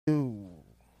You're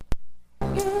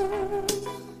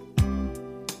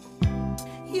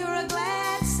a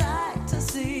glad sight to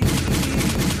see.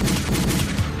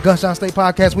 Gunshine State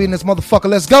Podcast, we in this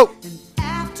motherfucker. Let's go.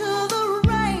 After the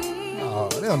rain. Oh,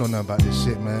 they don't know nothing about this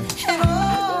shit, man.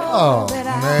 Oh,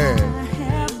 man.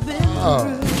 Oh.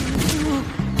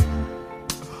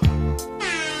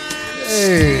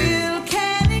 Hey. Still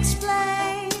can't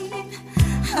explain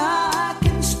how I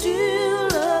can still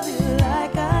love you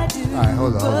like I do. All right,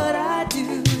 hold on. But I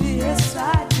do, yes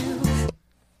I do.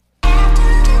 Oh,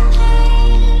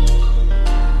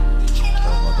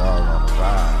 my dog on the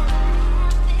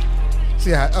vibe.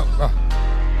 See how?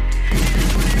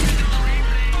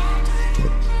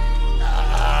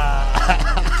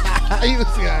 You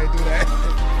see how I do that?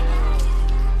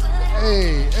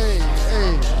 Hey.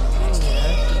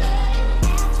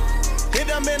 It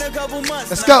done been a couple months.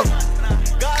 Let's go.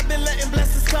 God been letting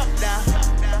blessings come down.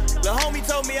 The homie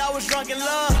told me I was drunk in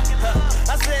love.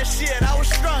 I said shit, I was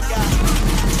strung out.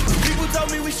 People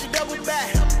told me we should double back,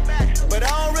 but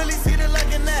I don't really see the luck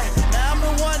in that. Now I'm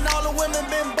the one all the women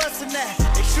been busting that.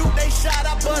 They shoot, they shot,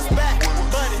 I bust back.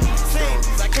 But it seems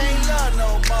I can't love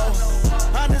no more.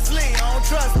 Honestly, I don't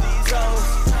trust these hoes.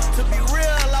 To be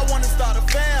real, I wanna start a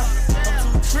fam.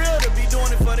 I'm too thrilled to be doing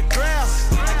it for the gram.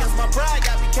 I guess my pride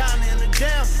got me counting in the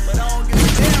gym, but I don't give a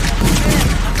damn.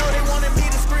 I know they wanted me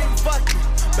to scream fuck you,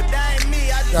 but that ain't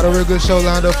me. I just Got a real good show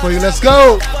lined up for you. Let's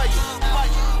go.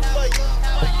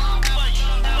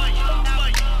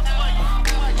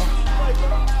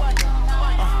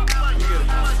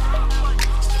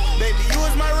 Baby, you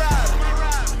was my rider.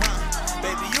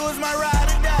 Baby, you was my ride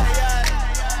or die,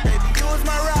 yeah. Baby, you was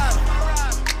my rider.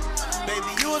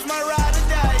 Baby, you was my ride or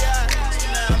die, yeah.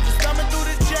 Now I'm just coming through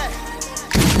the check.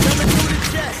 Coming through the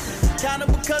check. Kinda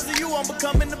because of you, I'm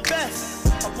becoming the best.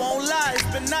 I won't lie, it's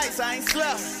been nice, I ain't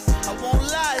slept. I won't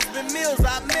lie, it's been meals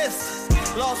I missed.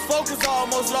 Lost focus,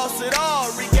 almost lost it all.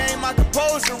 Regained my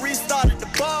composure, restarted the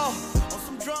ball. On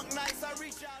some drunk nights, I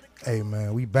reach out. Hey,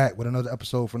 man, we back with another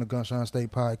episode from the Gunshine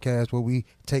State Podcast where we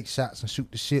take shots and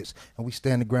shoot the shits and we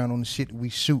stand the ground on the shit that we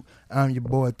shoot. I'm your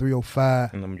boy,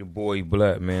 305. And I'm your boy,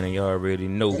 Black, man, and y'all already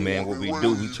know, man, what we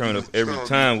do. We turn up every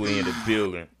time we in the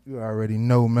building. You already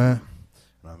know, man.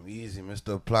 I'm easy,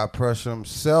 Mr. Apply Pressure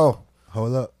himself.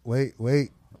 Hold up. Wait.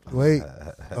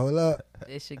 Hold up.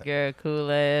 It's your girl, cool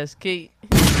ass Keith.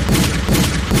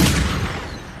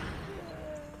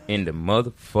 In the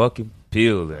motherfucking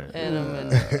building. And I'm in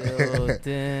the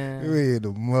building. We in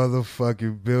the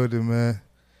motherfucking building, man.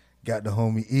 Got the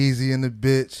homie Easy in the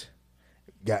bitch.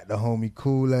 Got the homie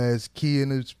Cool Ass Key in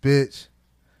this bitch.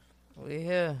 We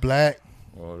here. Black.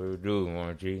 What do we do,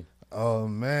 Warren G? Oh,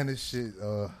 man, this shit,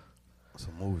 It's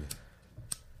a movie.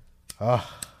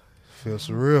 feels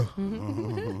surreal.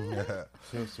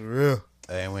 Feels surreal.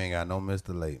 Hey, we ain't got no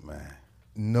Mr. Late, man.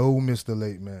 No Mr.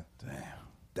 Late, man. Damn.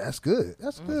 That's good.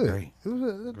 That's good. Great.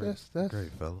 That's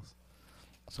Great, fellas.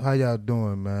 So how y'all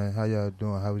doing, man? How y'all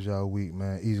doing? How was y'all week,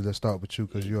 man? Easy, let's start with you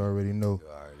because you already know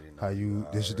how you.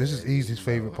 This is Easy's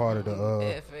favorite part of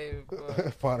the Favorite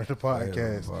part. part of the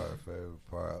podcast.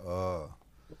 Favorite part.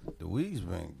 The week's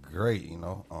been great, you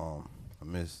know. I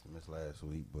missed last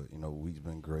week, but you know, the week's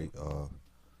been great.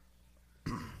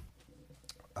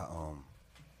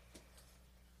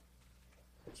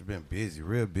 It's been busy,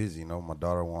 real busy. You know, my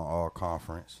daughter won all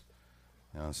conference.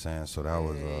 You know what I'm saying? So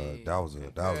that was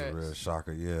a real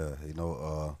shocker. Yeah, you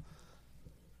know.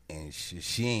 And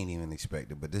she ain't even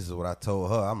expected. But this is what I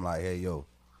told her. I'm like, hey, yo,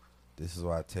 this is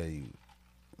what I tell you.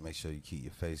 Make sure you keep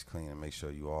your face clean and make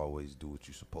sure you always do what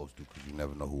you're supposed to because you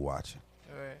never know who watching.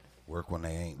 Right. Work when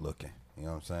they ain't looking. You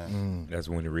know what I'm saying? That's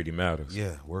when it really matters.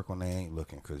 Yeah, work when they ain't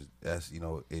looking because that's, you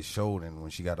know, it showed. And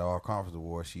when she got the all conference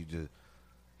award, she just,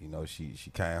 you know, she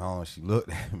came home, she looked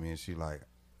at me and she like,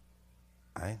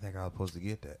 I didn't think I was supposed to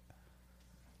get that.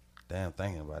 Damn,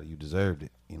 thinking about it, you deserved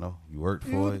it. You know, you worked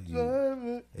for it.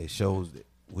 It shows that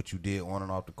what you did on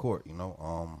and off the court. You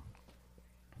know,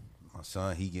 my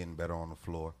son, he getting better on the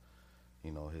floor.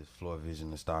 You know, his floor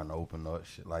vision is starting to open up,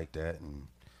 shit like that, and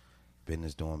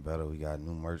business doing better. We got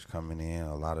new merch coming in,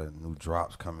 a lot of new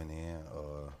drops coming in.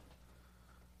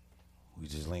 We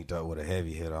just linked up with a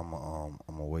heavy hitter. I'm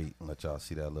gonna wait and let y'all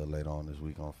see that a little later on this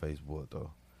week on Facebook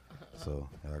though. So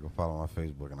y'all can follow my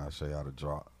Facebook and I'll show y'all the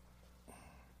drop.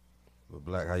 But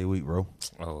Black, how you week, bro?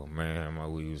 Oh, man, my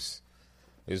week was,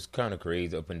 it's kind of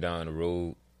crazy up and down the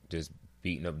road, just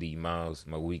beating up these miles.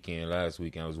 My weekend, last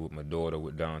weekend, I was with my daughter,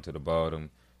 went down to the bottom,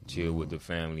 chill with the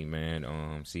family, man,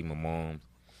 see my mom.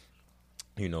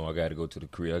 You know, I got to go to the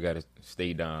crib. I got to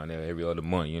stay down there every other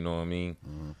month, you know what I mean?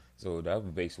 So that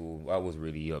was basically what I was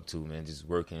really up to, man. Just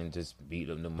working, just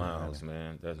beat up the miles,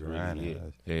 man. That's really it.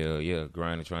 Hell yeah,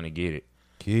 grinding, trying to get it.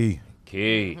 Key.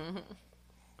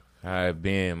 How it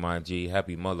been, my G?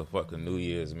 Happy motherfucking New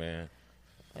Year's, man.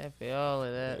 Happy all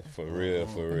of that. For real.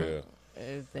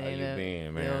 Everything How you that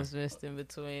been, man? was missed in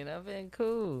between. I've been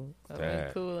cool. I've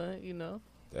been cooling, you know.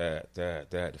 The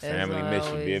As family I miss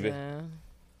you, always baby. am.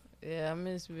 Yeah, I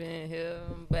miss being here.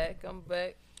 I'm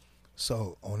back.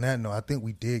 So on that note, I think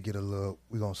we did get a little.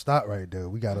 We're gonna stop right there.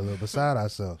 We got a little beside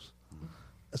ourselves.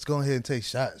 Let's go ahead and take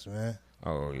shots, man.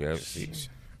 Oh yeah, see,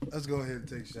 Let's go ahead and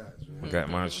take shots, man. I got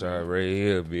my shot right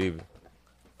here, baby.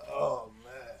 Oh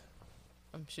man.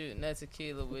 I'm shooting that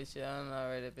tequila with you. I've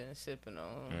already been sipping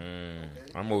on.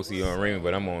 I'm mostly on Remy,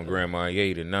 but I'm on Grandma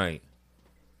Ye tonight.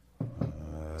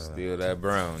 Still that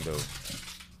brown though.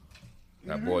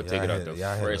 That boy take it out the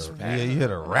fresh pack. Yeah, you hear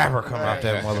the rapper come out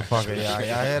that motherfucker. Y'all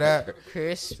hear that?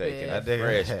 Crispy. Taking That that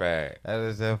nigga- fresh pack. That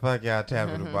is that fuck y'all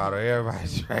tapping the bottle.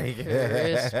 Everybody's drinking.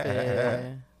 Crispy.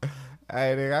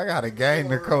 Hey, nigga, I got to game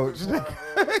the coach.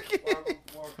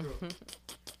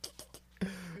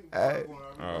 Hey.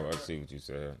 Oh, I see what you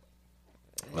said.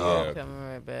 Yeah, coming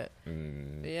right back.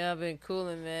 Mm. But yeah, I've been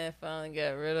cooling, man. Finally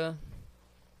got rid of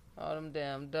all them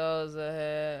damn dogs I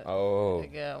had. Oh, I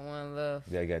got one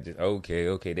left. they got just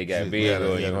okay. They got big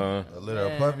on you, huh? A litter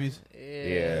of Yeah. puppies?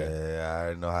 Yeah. Yeah, I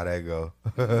already know how that go.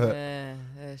 Man,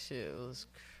 that shit was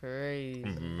crazy.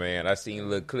 Man, I seen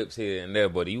little clips here and there,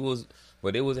 but it was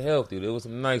healthy. There was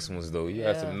some nice ones though. You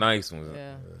had Yeah. some nice ones.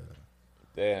 Yeah.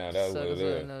 Damn, that was Suckers it.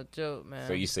 wasn't no joke, man.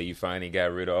 So you say you finally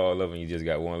got rid of all of them, you just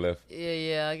got one left?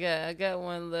 Yeah, I got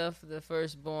one left, the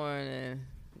firstborn, and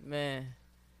man,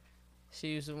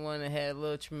 she was the one that had a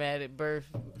little traumatic birth.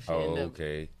 She ended up,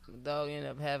 Okay. the dog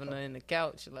ended up having her in the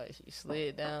couch, like she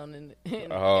slid down in the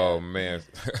Oh couch. man.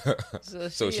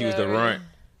 So she was the runt.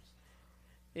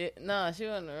 Yeah, nah, she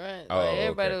wasn't the runt. Oh, Like,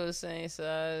 everybody okay. was same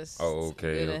size. Oh,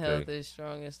 okay, Good and okay. healthy,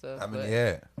 strong and stuff. How many but you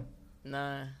had?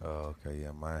 9. Oh, okay, yeah,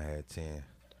 mine had 10.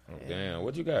 Oh, damn,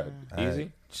 what you got? I had-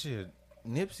 Easy? Shit,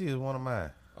 Nipsey is one of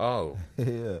mine. Oh.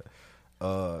 Yeah.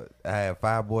 I had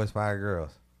 5 boys, 5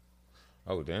 girls.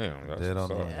 Oh damn. That's Dead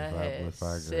what's on up. the- I Five had boys, 5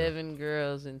 girls. 7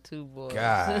 girls and 2 boys.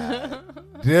 God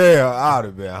damn, I would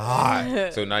have been hot.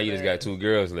 So now you just got 2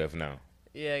 girls left now.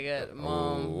 Yeah, I got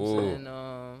moms Ooh. and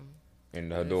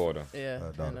And her daughter. yeah, Her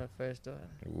and daughter. her first daughter.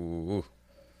 Ooh.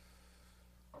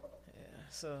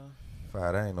 So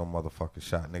 5, that ain't no motherfucking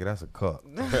shot, nigga. That's a cup.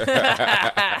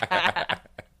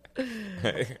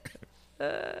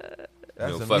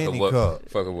 That's You a know, mini cup.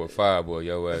 fucking with 5 boy,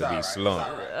 your ass be slumped.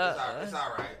 It's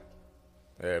all right.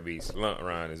 That be slumped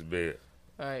around his bed.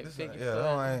 all right, 50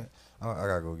 Yeah, no, I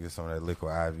gotta go get some of that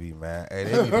Liquid IV, man. Hey,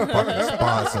 they need to fucking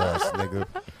sponsor us, nigga.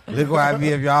 Liquid IV,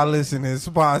 if y'all listening,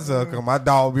 sponsor, cause my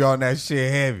dog be on that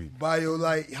shit heavy.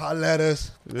 BioLite, holla at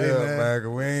us. Yeah, Hey, man. man, 'cause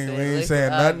we ain't Liquid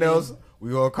saying nothing IV. else. We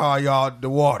gonna call y'all the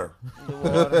water the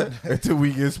water. until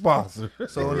we get sponsored.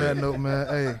 So on that note, man,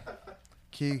 hey,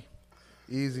 Key,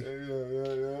 easy.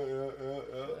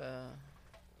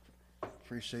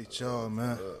 Appreciate y'all,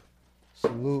 man.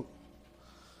 Salute.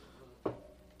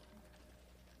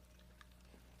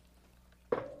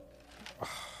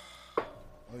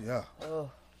 Oh yeah. Oh.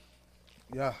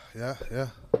 Yeah.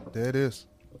 There it is.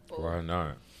 Why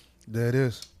not? There it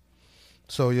is.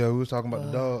 So yeah, we was talking about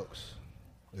the dogs.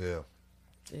 Yeah.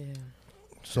 Yeah.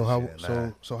 So how Shit,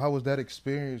 nah. so how was that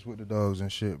experience with the dogs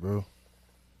and shit, bro?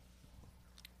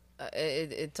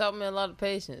 It taught me a lot of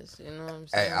patience. You know what I'm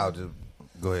saying? Hey, I'll just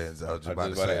go ahead. I was just I about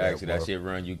just to about say to ask you, that bro. shit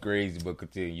run you crazy, but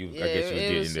continue. Yeah, I guess you were it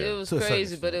getting was there. it was To a certain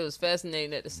crazy, but extent. it was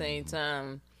fascinating at the same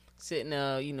time. Sitting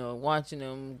there, you know, watching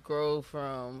them grow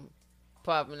from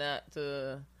popping out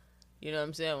to, you know what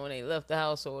I'm saying, when they left the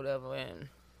house or whatever, and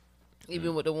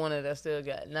even with the one that I still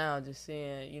got now, just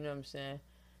seeing, you know what I'm saying,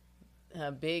 how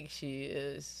big she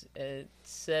is at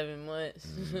 7 months.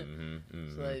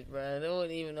 It's like, bro, there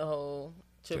wasn't even a whole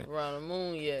trip around the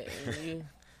moon yet, and you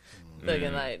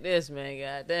looking like this, man,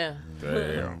 goddamn.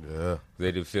 Damn. Yeah.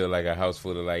 They did feel like a house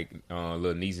full of like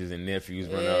little nieces and nephews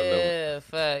running out of them. Yeah,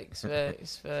 facts. So,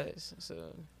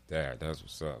 That's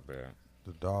what's up, man.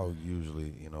 The dog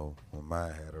usually, you know, when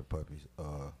mine had her puppies,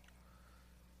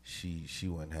 she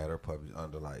went and had her puppies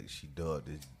under like she dug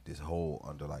this hole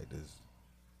under like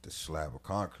this slab of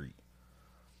concrete.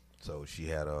 So she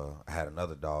had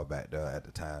another dog back there at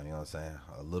the time, you know what I'm saying?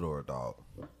 A littler dog.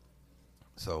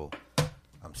 So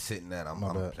I'm sitting there, I'm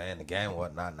playing the game and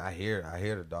whatnot, and I hear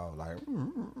the dog like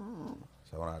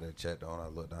So when I did check on her, I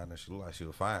looked down there, she looked like she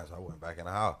was fine. So I went back in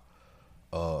the house.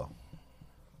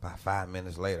 About 5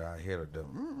 minutes later, I hear her do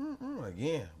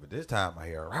again, but this time I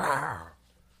hear her.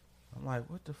 I'm like,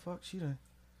 what the fuck? She done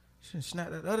She done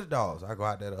snapped at the other dogs. I go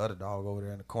out there, the other dog over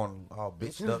there in the corner, all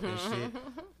bitched up and shit. And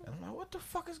I'm like, what the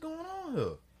fuck is going on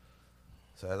here?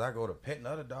 So as I go to petting the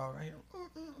other dog, I hear,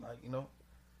 like, you know,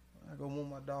 I go move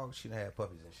my dog. She done had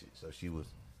puppies and shit. So she was,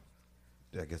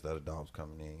 I guess the other dog was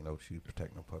coming in, you know, she was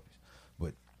protecting the puppies.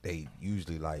 But they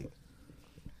usually, like,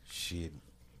 shit,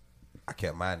 I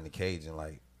kept mine in the cage in,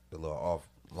 like, the little off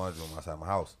laundry room outside my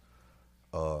house.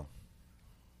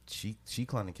 She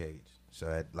climbed the cage. So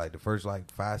at, like, the first, like,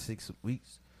 5-6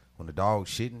 weeks, when the dog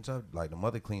shit and stuff, like, the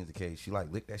mother cleans the cage. She,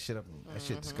 like, licked that shit up, and that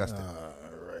shit disgusting.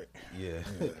 Right. Yeah.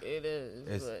 It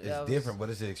is. It's different, but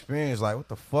it's an experience. Like, what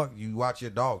the fuck? You watch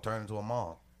your dog turn into a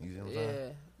mom. You see what I'm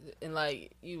saying? Yeah, and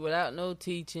like you, without no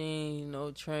teaching,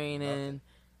 no training, Nothing.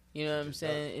 you know what I'm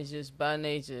saying? It's just by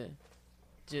nature,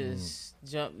 just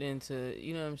jumped into,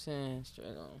 you know what I'm saying?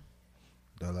 Straight on.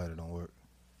 That lighter don't work.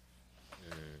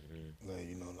 Like,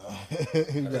 you know, now.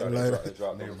 You got a lighter.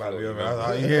 Nigga about to be over.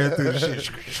 All you hear through the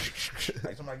shit.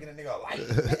 Like somebody get a nigga a light.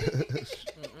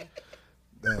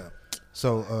 Damn.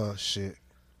 So, shit.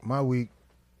 My week,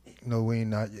 no, we ain't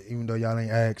not. Even though y'all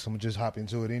ain't asked, I'm just hop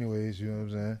into it anyways. You know what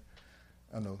I'm saying?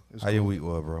 I know. It's How your week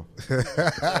was, bro? Right.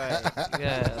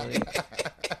 Yeah. Like,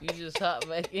 you just hop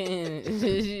back in.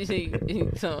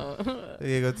 So,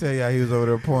 He ain't gonna tell you how he was over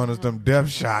there pouring us them death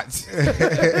shots.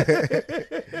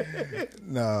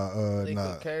 Nah,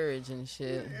 liquid courage and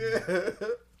shit.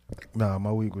 Nah,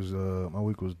 my week was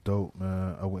dope,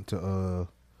 man. I went to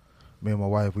me and my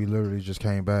wife, we literally just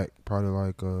came back probably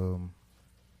like 2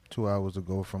 hours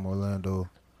ago from Orlando.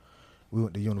 We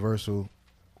went to Universal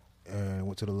and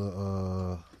went to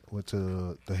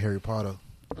the Harry Potter.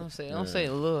 Don't say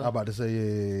love. I'm about to say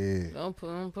yeah. Don't put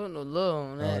no love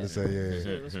on that. I'm about to say yeah.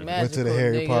 Shit was Went to magical, the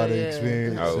Harry nigga, Potter yeah.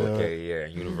 experience. Oh, okay, yeah,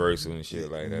 Universal and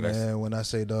shit like that. That's, Man, when I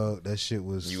say dog, that shit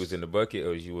was. you was in the bucket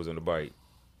or you was on the bike?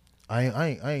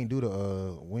 I ain't do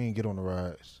the we ain't get on the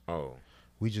rides. Oh,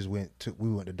 We just went to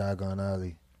Diagon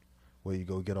Alley, where you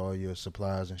go get all your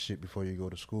supplies and shit before you go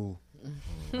to school.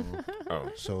 oh,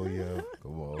 So yeah,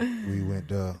 Come on. we went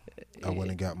there. I went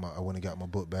and got my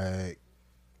book bag,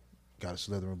 got a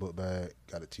Slytherin book bag,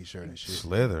 got a T-shirt and shit.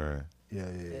 Slytherin. Yeah.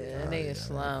 Yeah, that nigga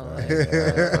slime. Like,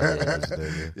 Yeah,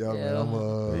 man, Yeah.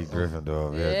 I'm He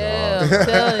Gryffindor. yeah, I'm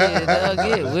telling you, dog,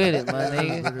 get with it, my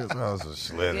nigga. This house is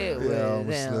Get Slytherin. with Yeah, it. I'm a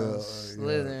Damn, Slytherin,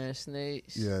 Slytherin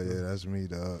snakes. yeah, that's me,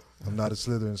 dog. I'm not a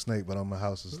Slytherin snake, but I'm a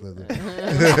house of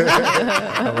Slytherin.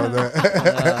 How about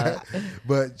that?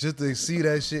 But just to see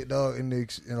that shit, dog, and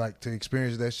like to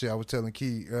experience that shit, I was telling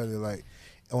Key earlier, like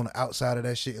on the outside of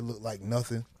that shit, it looked like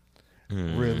nothing.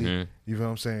 Really, you know what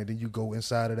I'm saying? Then you go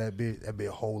inside of that bit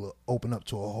whole open up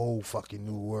to a whole fucking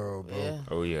new world, bro. Yeah.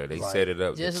 oh yeah, they Like, set it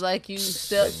up. Just like you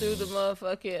stepped through the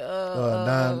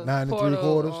motherfucking 9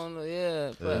 portal 3/4. on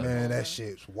the, but Man, that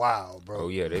shit's wild, bro. Oh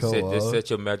yeah, they Cool, set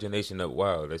your imagination up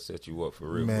wild. They set you up for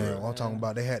real. Man, for real. what I'm talking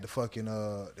about, they had the fucking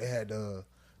they had the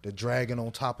dragon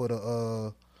on top of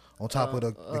the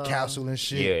capsule and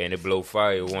shit. Yeah, and it blow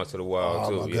fire once in a while Oh,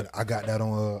 too. my Yeah. God. I got that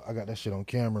on I got that shit on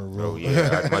camera, bro. Oh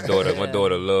yeah, my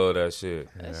daughter love that shit.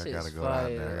 that I shit's gotta go out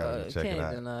fire. there. I gotta check it Can't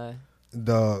out. deny.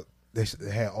 They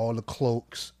had all the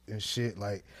cloaks and shit.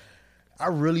 Like, I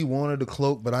really wanted the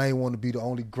cloak, but I ain't want to be the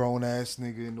only grown ass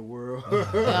nigga in the world.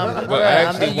 Well,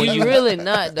 actually, I mean, when you you- really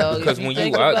not, dog. Because If when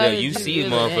think you out about there, it, you see really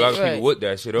motherfuckers ain't right. people with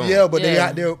that shit on. Yeah, but they Yeah.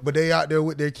 out there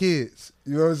with their kids.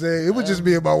 You know what I'm saying? It was just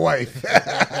me and my wife.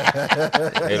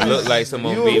 It look like some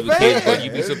of them You be a with kids, fan. but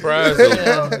you be surprised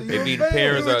though. They be the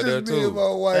parents It was out there just me and too.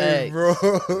 my wife, Facts. bro.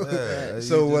 Yeah,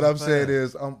 So you what just I'm saying fine.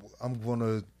 is, I'm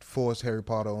gonna force Harry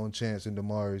Potter on Chance and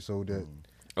Damari so that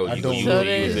Oh, I you don't use know.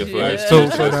 it for Yeah.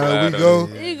 extension So now we slide go.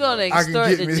 on. You gonna I can extort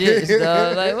get the me. jits,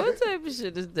 dog? Like, what type of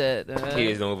shit is that?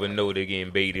 Kids don't even know they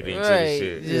getting baited into Right. the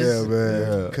shit. Yeah. Yeah, man.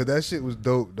 Yeah. Cause that shit was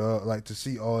dope, dog. Like to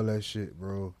see all that shit,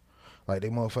 bro. Like they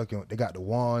got the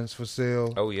wands for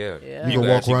sale. Oh yeah, Yeah. you You can can walk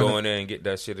actually around go in there and get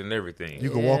that shit and everything. You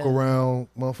can walk around,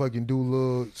 motherfucking do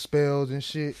little spells and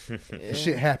shit. The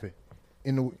shit happen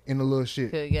in the little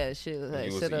shit, Could got shit like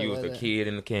You was, set up you was like the that. kid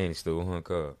in the candy store, huh,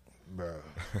 cuz? bro.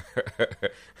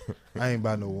 I ain't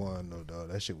buy no wand, no dog.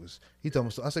 That shit was. He told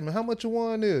me. I said, man, how much a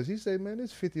wand is? He said, man,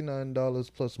 it's $59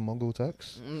 plus Mongol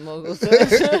tax. Mogul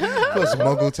Plus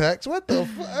Mongol tax. What the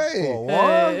fuck? Hey, For a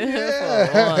wand?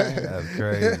 Yeah. That's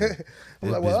crazy. This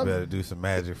like, well, bitch I'm- better do some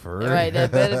magic for real. Right,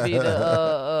 that better be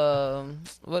the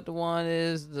what the one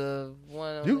is, the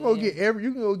one on You can go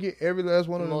the get every last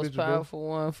one of them most bitches, bro. powerful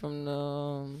one from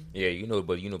the Yeah,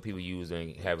 but people use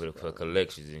and have it for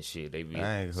collections and shit. They be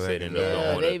I ain't setting collecting up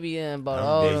yeah, on they it. be in about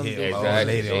all them They hit bitches. my old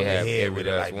Exactly. lady They on the have head every with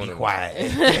it last like, one be of them. quiet.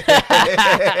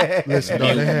 Listen,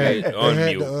 dog, Mute, they on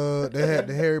had mute.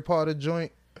 the Harry Potter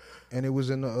joint, and it was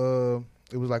in the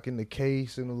It was like in the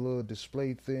case and a little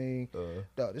display thing.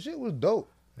 Dog, this shit was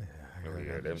dope. Oh,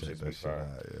 yeah, that shit be fire.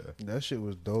 That shit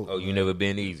was dope. Oh, you never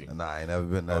been easy? Nah, I ain't never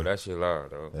been there. Oh, that shit loud,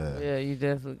 though. Yeah, you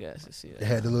definitely got to see They that.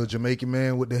 had the little Jamaican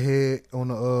man with the head on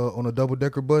the double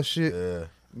decker bus shit. Yeah.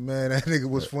 Man, that nigga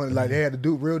was funny. Like they had the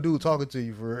real dude talking to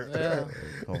you for real. Yeah.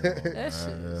 Come on, That man.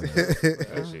 shit.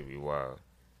 That shit be wild.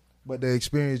 But the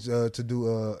experience to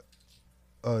do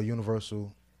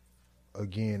Universal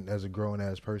again as a grown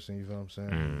ass person, you feel what I'm saying?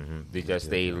 Mm-hmm. Did y'all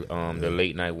stay the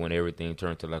late night when everything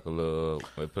turned to like a little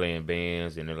playing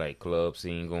bands and the like club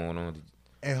scene going on?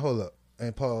 And hold up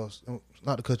and pause.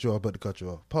 Not to cut you off, but to cut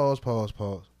you off. Pause.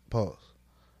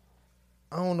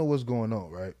 I don't know what's going on,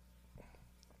 right?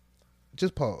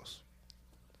 Just pause.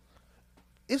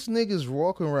 It's niggas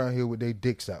walking around here with their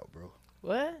dicks out, bro.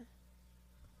 What?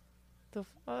 The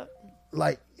fuck?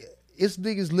 Like, it's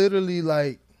niggas literally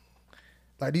like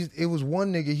these. It was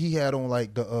one nigga, he had on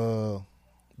like the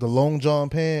long john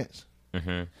pants, Mm-hmm.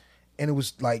 and it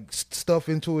was like stuff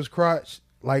into his crotch,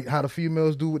 like how the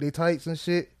females do with their tights and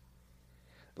shit.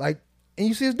 Like, and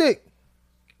you see his dick.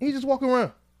 He just walking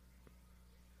around.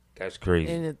 That's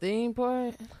crazy. In the theme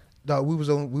park? Dog, we was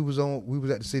at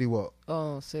the City Walk.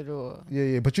 Oh, City Walk.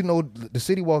 Yeah. But you know, the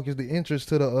City Walk is the entrance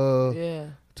to the Yeah.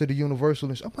 to the Universal.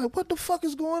 And I'm like, what the fuck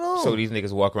is going on? So these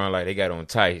niggas walk around like they got on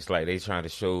tights, like they trying to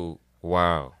show,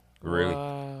 wow, really?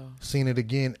 Wow. Seen it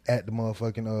again at the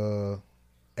motherfucking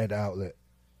at the outlet.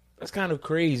 That's kind of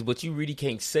crazy, but you really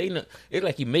can't say nothing. It's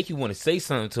like you make you want to say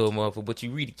something to a motherfucker, but you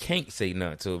really can't say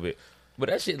nothing to it. But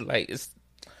that shit, like, it's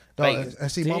Dog, like, and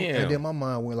see, damn. and then my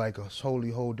mind went like a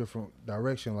whole different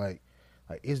direction. Like,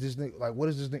 is this nigga, like, what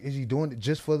is this nigga? Is he doing it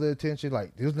just for the attention?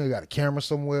 Like, this nigga got a camera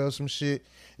somewhere or some shit?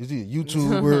 Is he a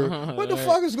YouTuber? What the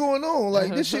fuck is going on?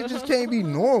 Like, this shit just can't be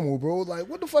normal, bro. Like,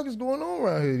 what the fuck is going on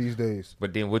around here these days?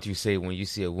 But then what you say when you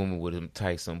see a woman with them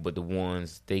tights on, but the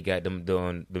ones they got them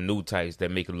done, the new tights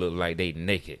that make it look like they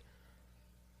naked,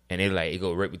 and they like it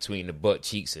go right between the butt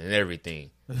cheeks and everything,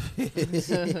 and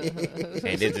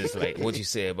they're just like, what you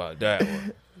say about that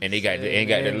one? And they got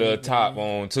the little top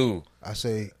on too. I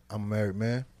say, I'm a married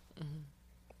man,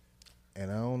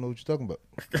 and I don't know what you're talking about.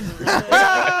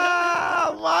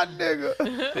 My nigga.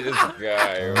 This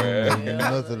guy, man.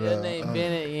 Nothing. Your name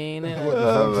Bennett, you ain't in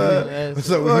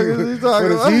What's up? What is he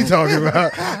talking What is he talking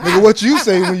about? Nigga, what you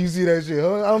say when you see that shit?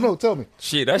 Huh? I don't know. Tell me.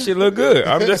 Shit, that shit look good.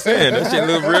 I'm just saying, that shit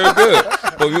look real good.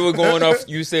 But we were going off,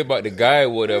 you said about the guy or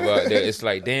whatever out there. It's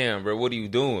like, damn, bro, what are you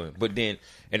doing? But then,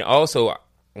 and also,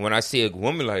 when I see a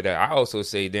woman like that, I also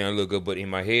say, damn, look good. But in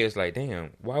my head, it's like,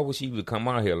 damn, why would she even come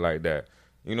out here like that?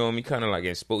 You know what I mean? Kind of like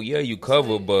in sport. Yeah, you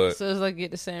cover, but So it's like get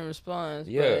the same response,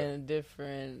 Yeah. but in a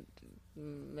different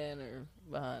manner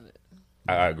behind it,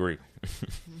 I agree.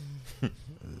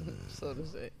 so to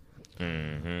say.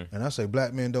 Mm-hmm. And I say,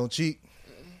 black men don't cheat.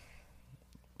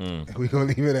 Mm. We gonna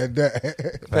leave it at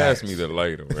that. Pass me the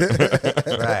lighter,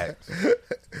 man. Right.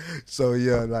 So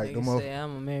yeah, like the Nigga say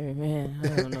I'm a married man. I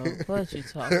don't know what you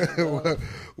talking about.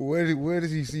 where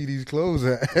does he see these clothes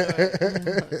at?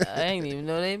 I ain't even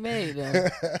know they made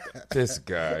them. This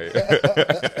guy.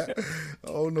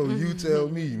 Oh no, you tell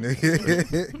me,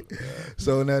 nigga.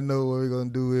 So on that note, what we're gonna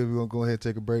do is we're gonna go ahead and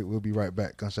take a break. We'll be right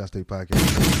back. Gunshot State Podcast.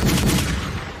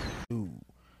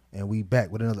 And we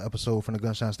back with another episode from the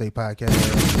Gunshot State Podcast.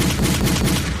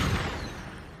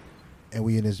 And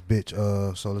we in this bitch.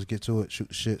 So let's get to it. Shoot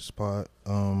the shit spot.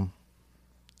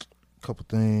 Couple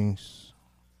things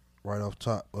right off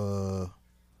top.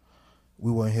 We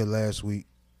weren't here last week.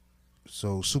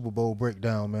 So Super Bowl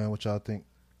breakdown, man. What y'all think?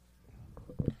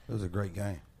 It was a great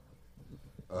game.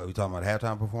 We talking about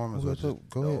halftime performance? Go Or just ahead.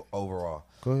 Go ahead. Overall.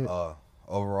 Go ahead.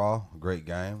 Overall, great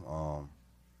game.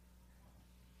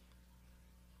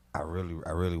 I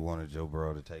really wanted Joe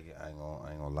Burrow to take it. I ain't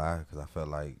gonna lie, because I felt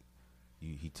like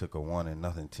he took a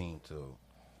 1-0 team to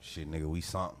shit, nigga. We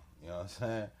something. You know what I'm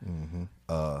saying?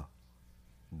 Mm-hmm.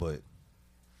 But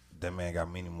that man got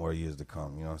many more years to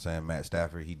come. You know what I'm saying? Matt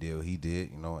Stafford, he did what he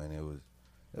did. You know, and it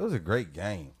was a great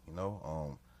game. You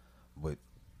know, but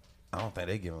I don't think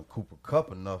they giving Cooper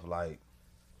Kupp enough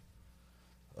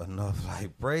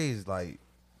praise. Like,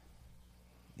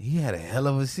 he had a hell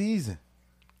of a season.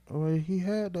 Well, he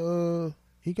got the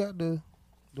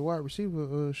wide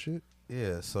receiver shit.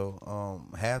 Yeah. So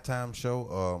halftime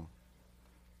show.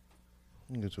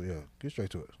 Get straight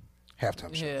to it.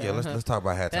 halftime show. Yeah, let's talk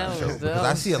about halftime That show was- because that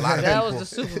I was- see a lot of That people. was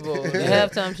the Super Bowl. The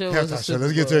halftime show was the Halftime show. Super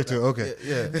Let's get Bowl. to it. Okay.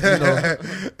 Yeah, you know,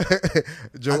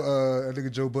 Joe, I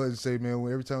think Joe Budden say, man,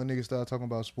 every time a nigga start talking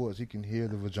about sports, he can hear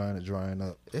the vagina drying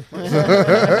up.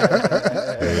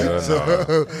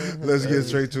 So let's get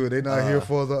straight to it. They not here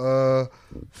for the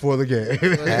game.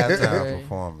 halftime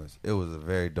performance. It was a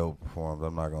very dope performance.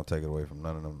 I'm not gonna take it away from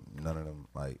none of them.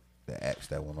 Like the acts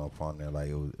that went up on there, like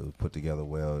it was put together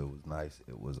well. It was nice.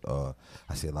 It was.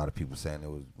 I see a lot of people saying it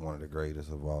was one of the greatest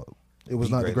of all. It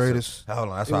was not the greatest. Hold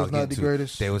on, that's It what I was was not getting the to.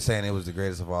 greatest. They were saying it was the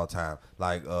greatest of all time.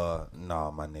 Like,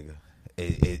 no, my nigga,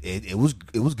 it was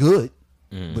good.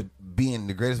 But being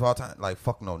the greatest of all time, like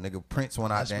fuck no, nigga. Prince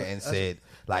went out there and said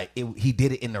like he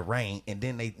did it in the rain, and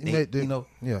then they you know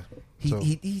Yeah. he So-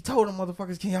 he told them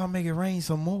motherfuckers, can y'all make it rain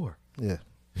some more? Yeah.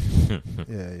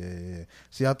 yeah.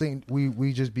 See, I think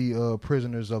we just be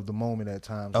prisoners of the moment at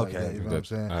times. Like Okay. that, you know what I'm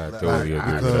saying? I totally agree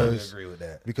I with totally that. agree with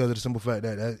that. Because of the simple fact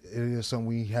that it is something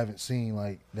we haven't seen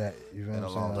like that. You know In a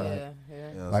what I'm long saying? time. Like, Yeah, yeah.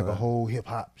 You know what like I'm a saying? whole hip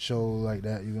hop show like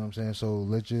that. You know what I'm saying? So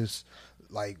let's just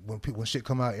like when shit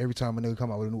come out, every time a nigga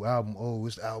come out with a new album, oh,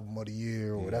 it's the album of the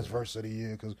year or that's verse of the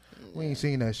year, because we ain't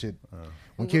seen that shit.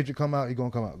 When Kendrick come out, he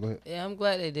gonna come out. Go ahead. Yeah, I'm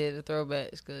glad they did the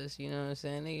throwbacks because, you know what I'm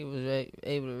saying, nigga was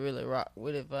able to really rock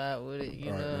with it, vibe with it,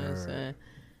 you know what I'm saying?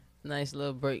 Nice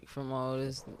little break from all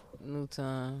this new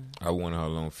time. I wonder how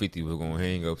long 50 was gonna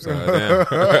hang upside down.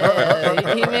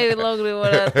 Yeah, he made it longer than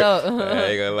what I thought. I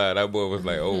ain't gonna lie, that boy was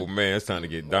like, "Oh man, it's time to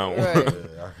get down." Right.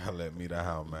 Yeah, I gotta let me the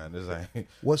hound, man. This ain't.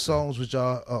 What songs would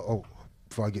y'all?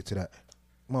 Before I get to that,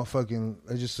 motherfucking,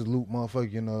 I just salute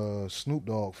motherfucking Snoop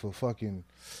Dogg for fucking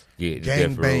Yeah, gang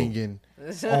Death Row. banging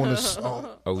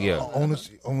Oh yeah,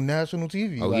 on national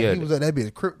TV. Oh, like, yeah. he was at that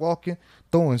bitch crip walking,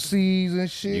 throwing C's and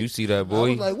shit. you see that I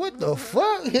boy? was like, what the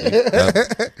fuck?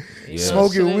 Yeah,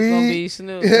 Smoking Snoop gonna weed. be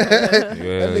Snoop. yeah, That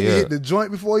nigga yeah. hit the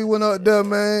joint before he went out there,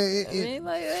 man. I mean,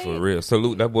 like, For real,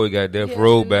 salute that boy got Death yeah,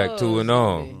 Row he back was, too and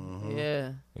all.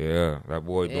 Yeah. Yeah, that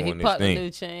boy Yeah, he doing this popped the thing.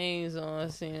 new chains on,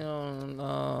 seen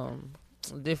on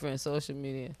different social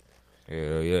media.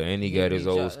 Yeah, and he got his He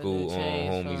old dropped the new school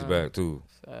chains homies from- back too.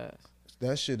 Facts.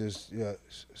 That shit is, yeah.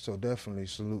 So definitely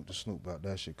salute to Snoop about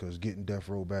that shit, because getting Death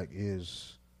Row back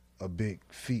is a big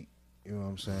feat. You know what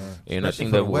I'm saying? And I Especially think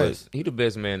for that the was West. he the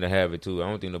best man to have it too. I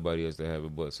don't think nobody else to have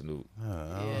it but Snoop.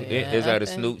 It's I out of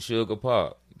think- Snoop, Sugar,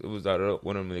 Pop. It was out of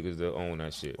one of them niggas that own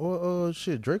that shit. Or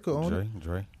shit, Drake could own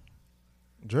it.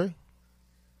 Dre,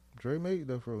 Dre made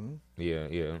Death Row. No?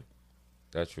 Yeah,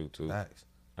 that's true too. facts,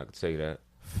 I could say that.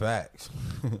 facts.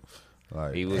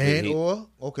 Like He was And he, or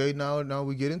okay, now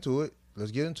we get into it.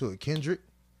 Let's get into it. Kendrick,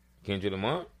 Kendrick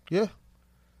Lamar. yeah,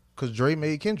 because Dre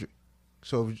made Kendrick.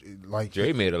 So like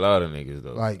Dre made a lot of niggas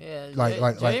though. like Yeah,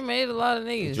 like Dre made a lot of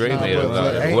niggas. Dre Nah, made a but-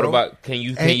 lot. but ain't What no- about can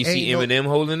you see ain't no- Eminem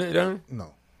holding it down?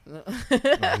 no. No, I ain't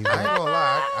gonna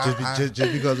lie.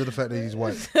 just because of the fact that he's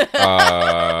white.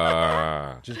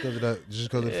 just because of that. Just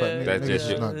because of the fact That's niggas just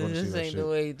is it. not going to see This that ain't shit. the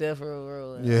way Death Row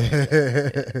rolling.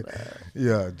 Yeah,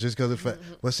 yeah. Just because of the fact,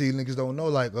 but see, niggas don't know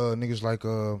like niggas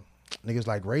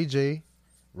like Ray J.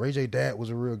 Ray J. Dad was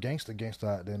a real gangster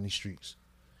out there in these streets.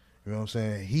 You know what I'm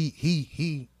saying?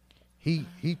 He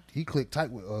clicked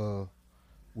tight with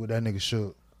that nigga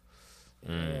Suge.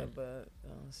 Yeah, but I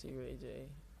don't see Ray J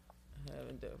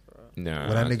having Death Row. Nah.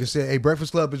 When that nigga said, "Hey,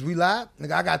 Breakfast Club, is we live?"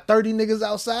 Nigga, I got 30 niggas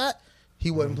outside. He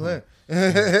wasn't playing.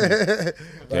 Like, that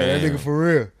Damn. nigga for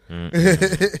real.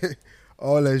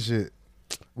 All that shit.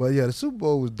 But yeah, the Super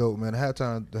Bowl was dope, man. The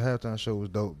halftime show was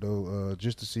dope though.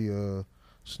 Just to see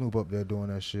Snoop up there doing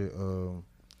that shit.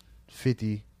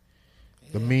 50.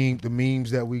 The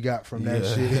memes that we got from that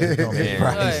shit. Man,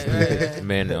 Right.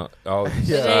 man, all They-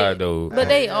 side though. But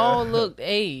they all looked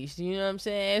aged, you know what I'm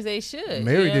saying? As they should. Mary you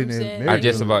know what I'm didn't- saying? Mary I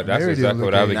just about that's Mary didn't exactly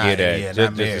look what I would aged. get at. Nah, yeah, just not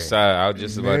to Mary. decide, I was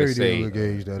just about Mary to say didn't look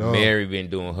aged at all. Mary been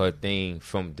doing her thing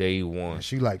from day one.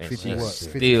 She like And 50 she's what?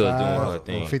 still 55 doing her or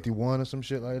thing. 51 or some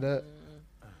shit like that.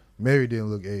 Mary didn't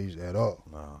look aged at all.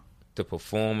 No, The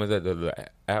performance at the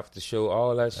after show,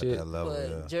 all that at shit. that level, But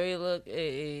yeah. Dre looked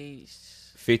aged.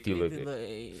 50 look look at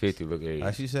aged. 50 look at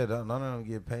Like she said, none of them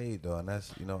get paid though, and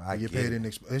that's I Get get paid it.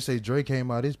 in. They say Drake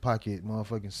came out his pocket,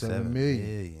 motherfucking 7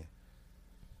 million,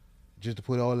 just to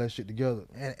put all that shit together.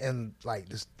 And like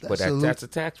this, But that's a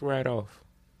tax write off.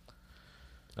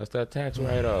 That's that tax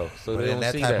write off. So But they in don't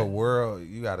that see type that. of world,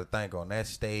 you got to think on that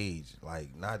stage,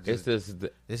 like not It's just just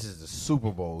the, this is the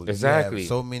Super Bowl. You Exactly. have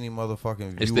so many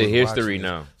motherfucking. It's viewers the history watching this.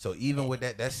 now. So even with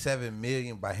that 7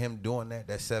 million by him doing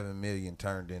that 7 million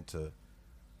turned into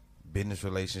business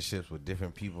relationships with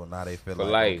different people. Now they feel For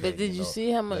like life. But did you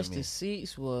see how much let me- the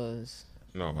seats was?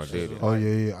 No, I did it. Oh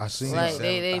yeah, I seen Like it.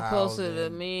 they posted a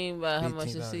 7,000, meme about how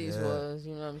much the 15,000, seats yeah. was.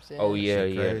 You know what I'm saying? Oh yeah,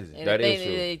 Shit yeah. crazy. And That the thing is that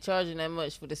true. they charging that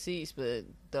much for the seats, but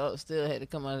dog still had to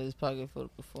come out of his pocket for the You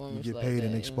performance. get like paid that, in you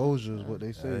know? exposure is what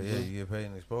they say. Yeah, bro. you get paid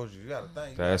in exposure. You got to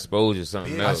think. That exposure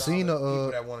something Big I else. seen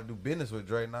people that want to do business with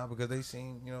Dre now because they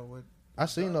seen, you know, what I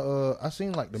seen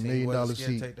like the $1 seen million what it's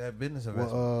scared to seat take that business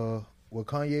investment. where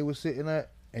Kanye was sitting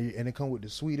at, and it come with the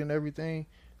suite and everything.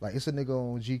 Like it's a nigga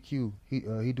on GQ. He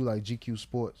do like GQ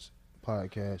Sports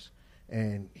podcast,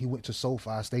 and he went to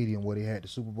SoFi Stadium where they had the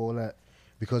Super Bowl at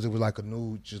because it was like the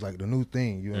new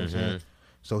thing. You know what I'm saying?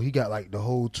 So he got like the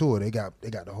whole tour. They got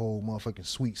the whole motherfucking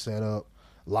suite set up,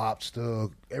 lobster,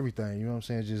 everything. You know what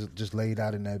I'm saying? Just laid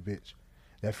out in that bitch.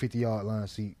 That 50-yard line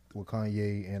seat where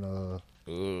Kanye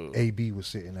and AB was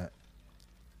sitting at.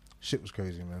 Shit was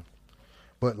crazy, man.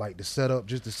 But like the setup,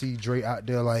 just to see Dre out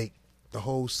there, like the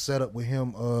whole setup with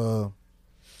him,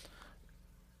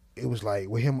 it was like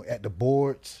with him at the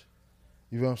boards.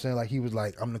 You know what I'm saying? Like he was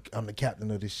like, I'm the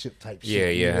captain of this ship type Yeah,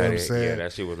 shit. yeah, You know what I'm saying? yeah.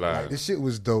 That shit was live. Like, this shit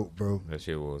was dope, bro. That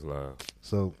shit was live.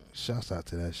 So shouts out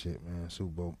to that shit, man.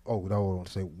 Super Bowl. Oh, what I want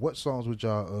to say, what songs would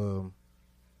y'all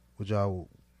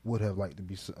would have liked to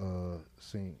be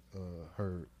seen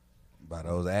heard? By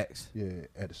those acts. Yeah,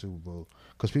 at the Super Bowl,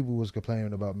 because people was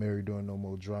complaining about Mary doing no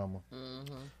more drama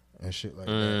and shit like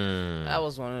that. I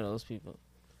was one of those people.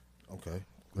 Okay,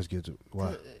 let's get to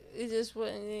why. It just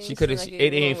wasn't. She could have. Like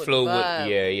It didn't flow with. vibe.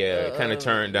 Yeah. It kind of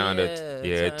turned down the.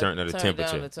 Yeah, it turned down the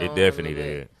temperature. It definitely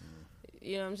did.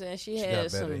 You know what I'm saying? She She got had better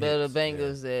some hits, better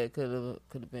bangers that could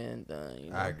have been done. You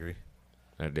know? I agree.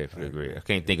 I definitely agree. I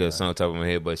can't think of a song top of my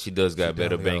head, but she does got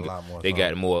better definitely got a bangers. lot more They got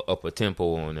songs. more upper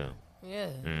tempo on them. Yeah.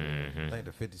 I think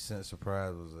the 50 Cent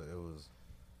surprise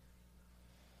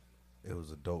it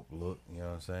was a dope look, you know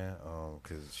what I'm saying?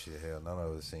 Cause shit, hell, none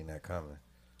of us seen that coming.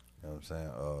 You know what I'm saying?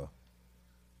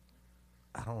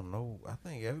 I don't know. I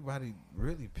think everybody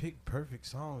really picked perfect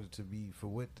songs to be for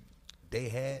what they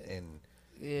had and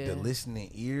the listening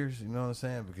ears. You know what I'm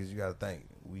saying? Because you got to think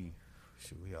we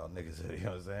all niggas. You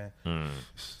know what I'm saying?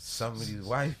 Some of these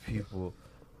white people,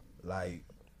 like.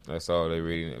 That's all they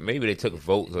really. Maybe they took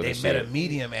votes of They the met a shit.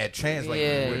 medium at translating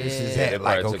Yeah, where this is yeah. at. They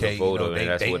Like, probably took a okay, you photo know, and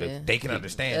that's what it- they can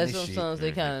understand That's this some shit. songs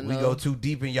they kind of We know. go too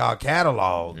deep in y'all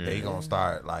catalog, they gonna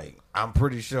start like. I'm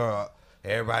pretty sure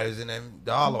everybody's in them.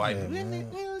 All the white people. You know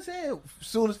what I'm saying? As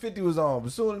soon as 50 was on, but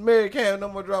as soon as Mary came, no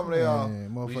more drama. They all.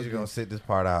 Man, We just motherfucker. gonna sit this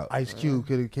part out. Ice Cube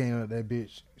could have came out that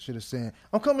bitch. Should have said,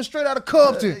 "I'm coming straight out of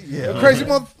Compton." Yeah. Crazy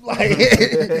mother. Like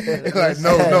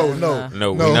no.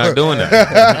 No, we're not doing that.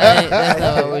 That's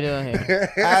not what we're doing here.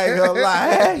 I ain't gonna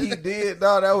lie, he did.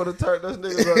 No, that would have turned us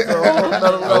niggas up to a whole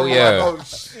nother level. Oh, yeah. Like, oh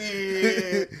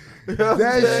shit. You know what I'm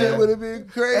That saying? shit would have been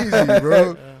crazy,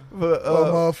 bro. But,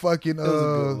 Or motherfucking it was a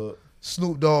good look.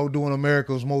 Snoop Dogg doing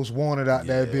America's Most Wanted out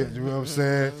that bitch. You know what I'm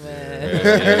saying?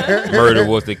 Man. Murder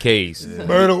was the case.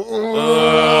 Murder.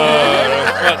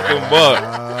 Fuck them up.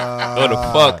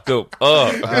 Fucked them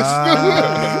up.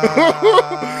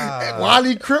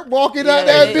 Wally Crip walking out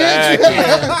that bitch.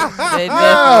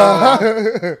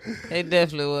 They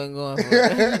definitely wasn't going for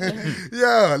it.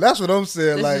 Yeah, that's what I'm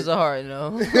saying. This like, is a hard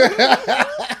no.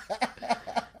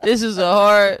 This is a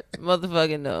hard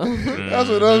motherfucking no. that's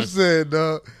what I'm saying,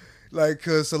 dog. Like,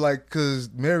 cause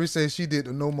Mary said she did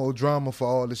the no more drama for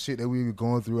all the shit that we were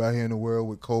going through out here in the world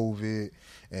with COVID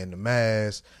and the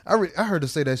mask. I heard her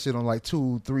say that shit on like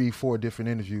 2, 3, 4 different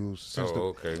interviews since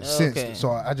Okay. Okay.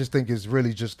 So I just think it's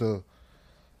really just the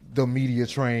media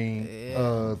train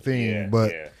thing. Yeah,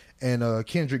 but yeah. and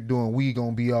Kendrick doing "We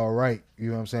Gonna Be All Right," you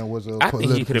know what I'm saying, was a I think he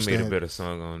political could have made a stand. better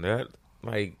song on that.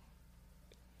 Like,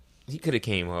 he could have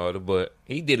came harder, but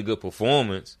he did a good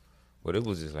performance. But it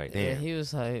was just like, Yeah, damn, he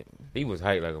was hype. he was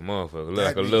hyped like a motherfucker,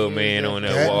 like a That little nigga- man on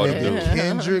that That wall. nigga Dude.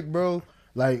 Kendrick, bro.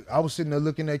 Like, I was sitting there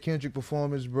looking at Kendrick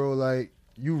performance, bro. Like,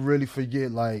 you really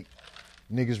forget, like,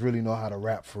 niggas really know how to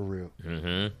rap for real.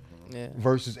 Mm-hmm. Yeah.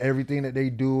 Versus everything that they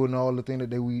do and all the thing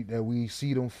that we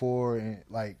see them for, and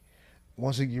like,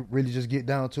 once you really just get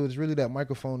down to it, it's really that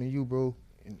microphone and you, bro,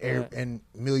 and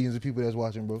millions of people that's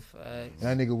watching, bro. Facts. And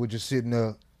that nigga was just sitting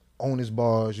there on his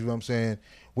bars, you know what I'm saying,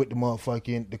 with the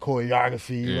motherfucking, the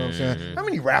choreography, you know what I'm saying? How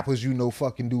many rappers you know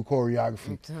fucking do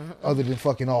choreography other than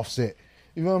fucking Offset?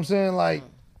 You know what I'm saying? Like,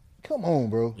 come on,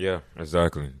 bro. Yeah,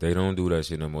 exactly. They don't do that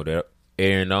shit no more. That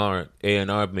A&R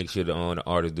makes sure the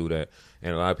artists do that,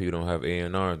 and a lot of people don't have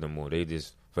A&R no more. They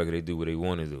just fucking they do what they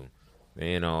want to do. They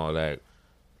ain't all like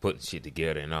putting shit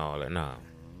together and all that. Nah,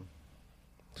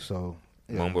 So,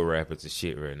 yeah, mumble rappers is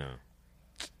shit right now.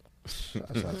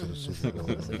 shouts out to the Super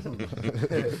Bowl.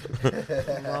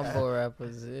 Mumble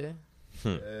rappers, yeah.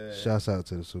 Shouts out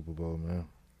to the Super Bowl, man.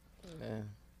 Yeah.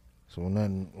 So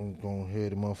nothing, I'm going to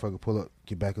head the motherfucker pull up,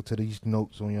 get back into these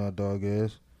notes on y'all dog ass. You know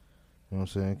what I'm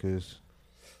saying? Because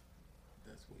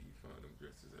That's where you find them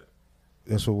dresses at.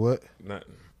 that's what?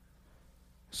 Nothing.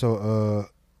 So,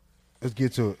 let's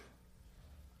get to it.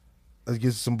 Let's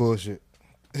get to some bullshit.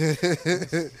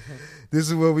 This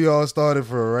is where we all started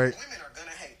from, right? Women are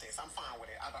gonna hate this. I'm fine with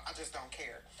it. I just don't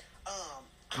care.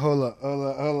 Hold up.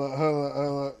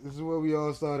 This is where we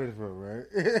all started from, right?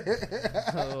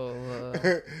 Oh,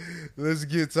 Let's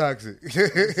get toxic.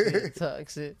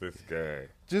 toxic. This guy.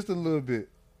 Just a little bit,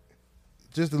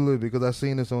 because I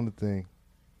seen this on the thing,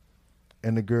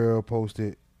 and the girl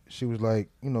posted. She was like,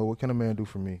 you know, what can a man do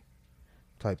for me,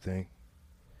 type thing,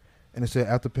 and it said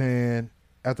after I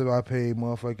paid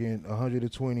motherfucking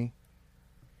 $120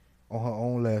 on her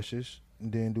own lashes,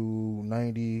 and then do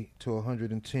 $90 to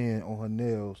 $110 on her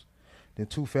nails, then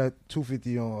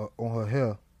 $250 on her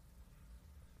hair.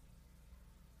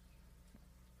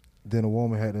 Then a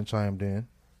woman hadn't chimed in.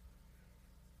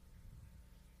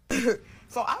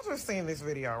 So I just seen this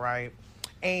video, right?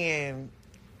 And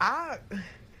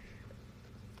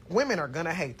women are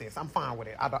gonna hate this. I'm fine with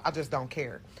it. I just don't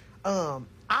care.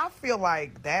 I feel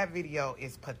like that video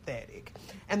is pathetic.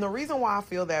 And the reason why I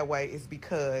feel that way is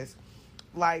because,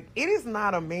 like, it is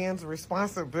not a man's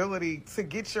responsibility to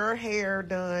get your hair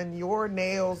done, your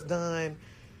nails done,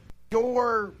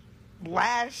 your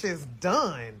lashes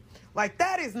done. Like,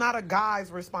 that is not a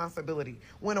guy's responsibility.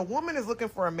 When a woman is looking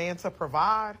for a man to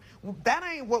provide, that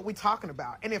ain't what we talking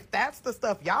about. And if that's the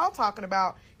stuff y'all talking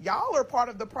about, y'all are part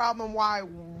of the problem why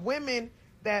women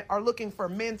that are looking for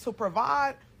men to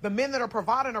provide, the men that are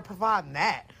providing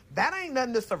that. That ain't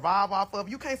nothing to survive off of.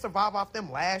 You can't survive off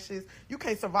them lashes. You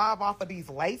can't survive off of these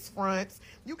lace fronts.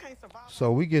 You can't survive.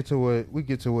 So we get to where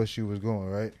she was going,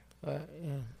 right? Yeah.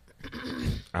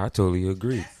 I totally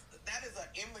agree. That is an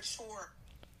immature.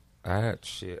 I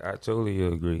totally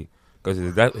agree. Because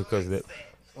that. So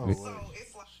it's like,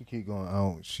 She keep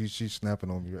going. She's snapping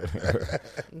on me right now.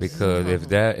 Because if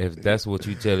that's what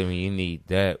you telling me, you need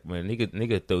that, man.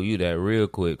 Nigga throw you that real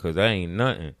quick, cause that ain't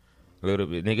nothing. A little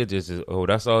bit, nigga just is, oh,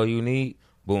 that's all you need.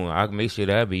 Boom, I can make sure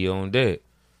that be on deck.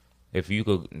 If you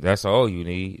could, that's all you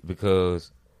need,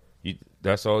 because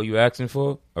that's all you asking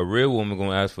for. A real woman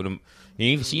gonna ask for them.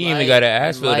 She ain't even gotta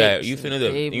ask for that. You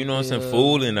finna, you know what I'm saying,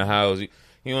 food in the house.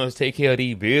 You want to take care of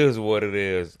these bills or what it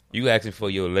is. You asking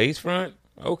for your lace front?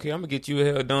 Okay, I'm gonna get you a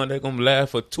hair done. They're gonna last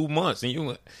for 2 months, and you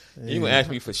gonna ask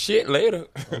me for shit later.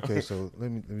 Okay, so let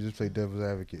me just play devil's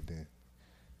advocate then.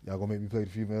 Y'all gonna make me play the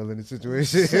female in the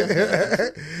situation?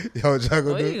 Y'all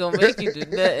gonna do? You gonna make you do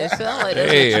that? It sound like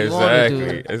that's Hey, what you want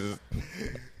to exactly. do.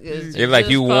 It's like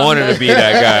you wanted to be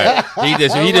that guy. He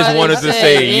just wanted to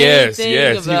say yes.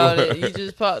 About it. You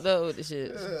just popped up with the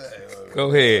shit. Go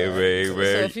ahead, baby. So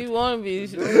if you want to be,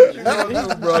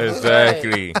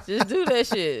 Exactly. right, just do that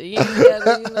shit. You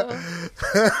ain't gotta,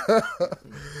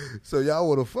 So y'all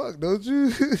wanna fuck, don't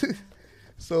you?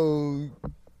 So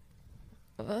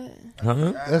What?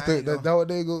 Huh? that's what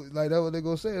they go like. That's what they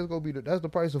gonna say. It's gonna be that's the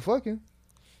price of fucking.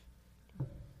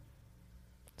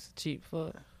 It's a cheap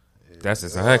fuck. That's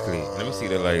exactly. Let me see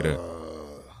that later.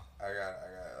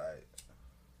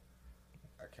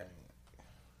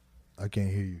 I can't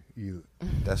hear you either.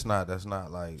 That's not going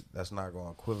to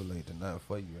equivalent to nothing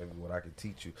for you. Maybe what I can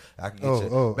teach you, I can get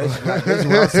basically like, basically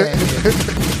what I'm saying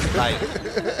is, like,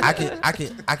 I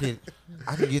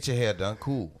can get your hair done,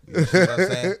 cool. You see what I'm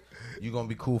saying? You're gonna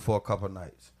be cool for a couple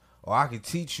nights, or I can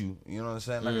teach you. You know what I'm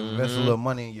saying? I can invest a little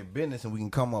money in your business, and we can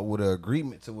come up with an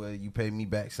agreement to where you pay me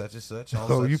back such and such.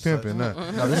 Oh, you pimping now? No, he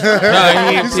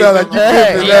ain't sound like you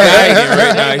pimping. He guiding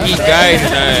right now. He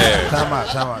guiding. Time out.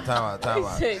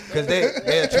 Because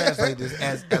they'll translate this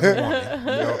as a woman. You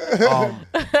know,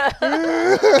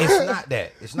 it's not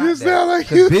that. It's not You that. sound like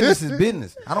 'Cause you- business is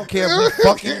business. I don't care if we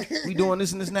fucking, we doing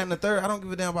this and this and that and the third. I don't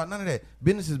give a damn about none of that.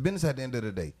 Business is business at the end of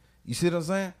the day. You see what I'm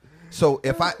saying? So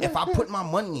if I put my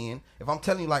money in, if I'm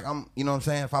telling you like I'm, you know what I'm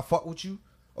saying, if I fuck with you,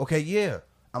 okay, yeah,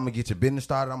 I'm gonna get your business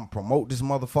started. I'm gonna promote this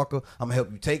motherfucker. I'm gonna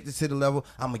help you take this to the level.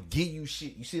 I'm gonna give you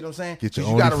shit. You see what I'm saying? Get your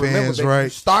 'Cause you gotta remember OnlyFans that right. you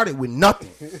started with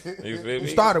nothing. You feel You me?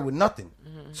 started with nothing.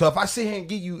 So if I sit here and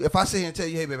give you, if I sit here and tell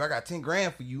you, hey babe, I got 10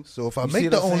 grand for you. So if I you make see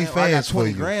the what I'm saying? Or I got OnlyFans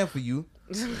 20 for you. grand for you.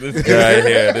 This guy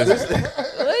here.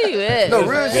 Where you at? No,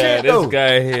 real shit though. This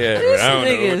guy here. This I don't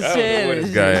nigga is know where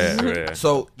this guy at, man.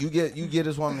 So you get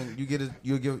this woman, you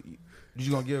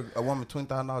gonna give a woman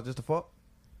 $20,000 just to fuck?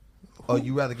 Or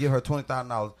you rather give her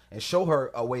 $20,000 and show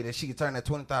her a way that she can turn that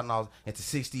 $20,000 into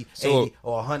 60, So- 80,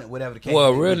 or 100, whatever the case.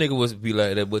 Well, a may real be. nigga would be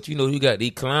like that, but you know, you got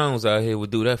these clowns out here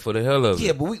would do that for the hell of it.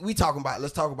 Yeah, but we talking about,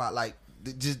 let's talk about like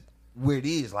just where it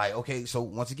is. Like, okay, so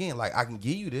once again, like I can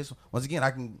give you this. Once again,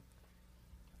 I can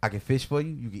I can fish for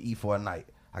you. You can eat for a night.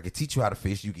 I can teach you how to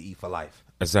fish. You can eat for life.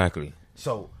 Exactly.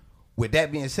 So, with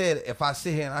that being said, if I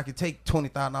sit here and I can take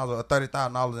 $20,000 or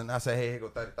 $30,000 and I say, hey, here go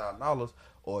 $30,000,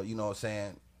 or you know what I'm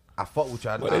saying, I fuck with you.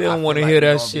 Well, they don't want to hear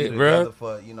that shit, bro.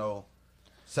 For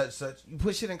such. You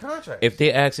put shit in contract. If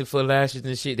they asking for lashes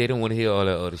and shit, they don't want to hear all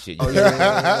that other shit. Oh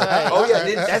yeah,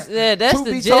 Right. That's to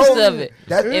the be gist told, of it.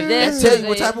 That, If that's tell what you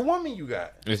what they- type of woman you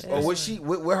got, or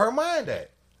where her mind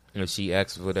at. If she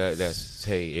asks for that, that's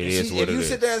hey, it If is she- what if it you is.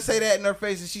 sit there and say that in her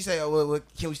face, and she say, "Oh, well,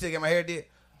 can we still get my hair did?"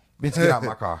 Bitch, get out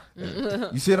my car.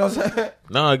 You see what I'm saying?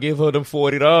 Nah, give her them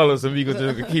 $40 and we can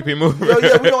just keep it moving. Yo,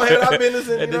 yeah, we gonna handle our business,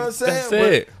 and you know what I'm saying? That's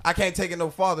But it. I can't take it no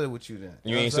farther with you then.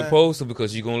 You know ain't what I'm saying? supposed to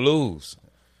because you gonna lose.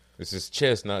 This is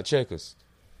chess, not checkers.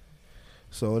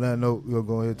 So on that note, we'll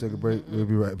go ahead and take a break. We'll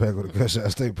be right back with the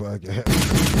Gunshot State Podcast.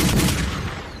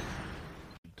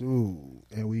 Dude,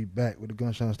 and we back with the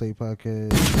Gunshot State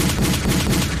Podcast.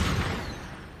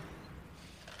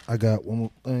 I got one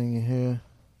more thing in here.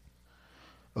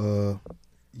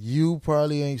 You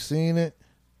probably ain't seen it.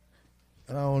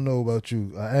 And I don't know about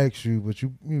you. I asked you, but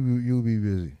you'll be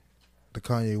busy. The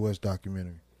Kanye West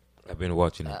documentary. I've been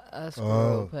watching it. I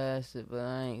scrolled past it, but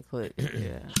I ain't clicked it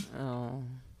yet.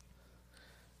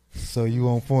 So you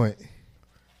on point.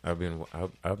 I'm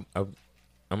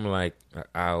like an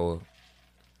hour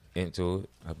into it.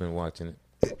 I've been watching it.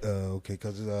 Okay,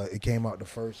 because it came out the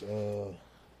first I'm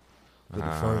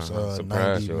 90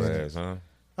 surprised your minutes. ass, huh?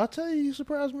 I tell you, you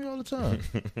surprise me all the time.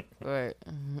 Right.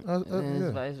 Uh, And then yeah.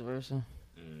 it's vice versa.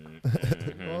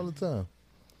 All the time.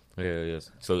 Yeah, yes.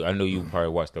 So I know you probably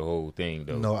watched the whole thing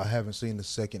though. No, I haven't seen the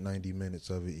second 90 minutes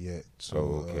of it yet. So,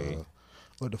 Oh, okay.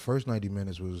 But the first 90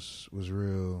 minutes was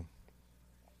real.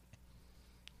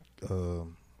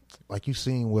 Like you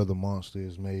seen where the monster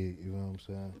is made. You know what I'm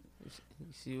saying? You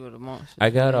see what the monster. I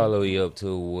got all the way up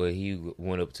to where he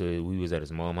went up to. We was at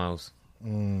his mom's house.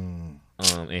 Mm.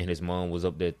 And his mom was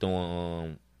up there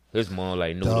throwing his mom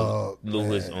like Dog, knew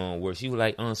his man. where she was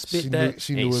like spit She that.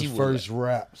 knew and his she was first like,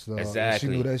 raps. Dog. Exactly.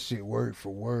 She knew that shit word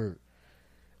for word.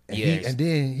 And, Yes. and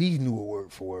then he knew it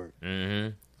word for word. Mm-hmm.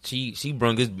 She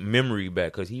brung his memory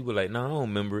back because he was like, "No, I don't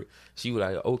remember it." She was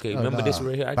like, "Okay, remember this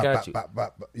right here? I got you."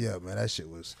 Yeah, man, that shit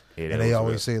was. Yeah, that and they was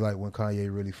always rough. say like when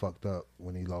Kanye really fucked up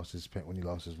when he lost his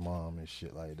mom and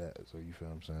shit like that. So you feel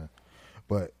what I'm saying?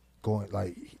 But going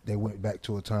like they went back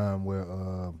to a time where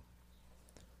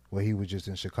he was just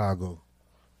in Chicago.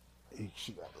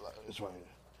 She got it's right here.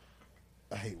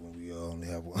 I hate when we only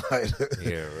have one.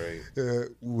 Yeah, right.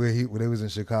 When they was in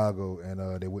Chicago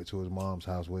and they went to his mom's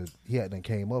house where he had done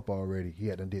came up already. He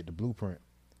had done did the blueprint.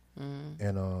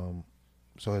 And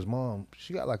so his mom,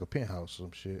 she got like a penthouse or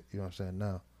some shit, you know what I'm saying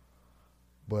now.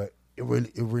 But it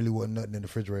really wasn't nothing in the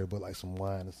refrigerator but like some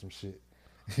wine and some shit.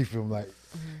 You feel me? Like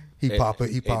he pop up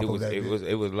that bitch.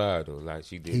 It was live though. Like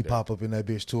she did. He that. pop up in that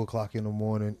bitch 2:00 in the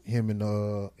morning, him and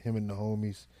the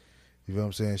homies. You feel what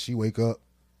I'm saying? She wake up,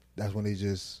 that's when they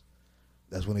just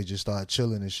start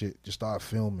chilling and shit, just start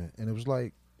filming. And it was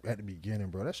like at the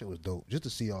beginning, bro, that shit was dope. Just to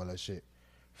see all that shit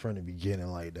from the beginning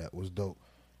like that was dope.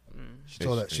 She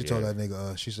told that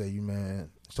nigga, she said, "You man,"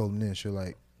 told him then, she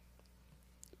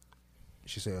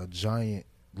said a giant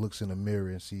looks in the mirror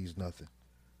and sees nothing.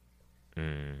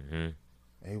 Mm-hmm.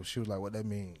 And she was like, "What that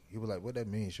mean?" He was like, "What that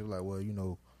mean?" She was like, "Well, you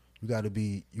know, you got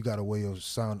a way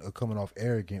of coming off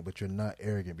arrogant, but you're not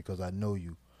arrogant because I know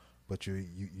you, but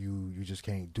you just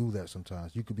can't do that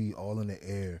sometimes. You could be all in the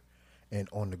air and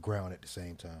on the ground at the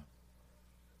same time."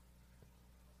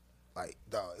 Like,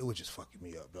 dog, it was just fucking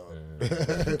me up, dog.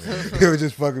 It was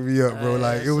just fucking me up, bro.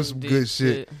 Like, it was some good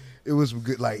shit. It was some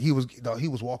good. Like, he was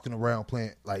walking around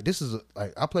playing. Like,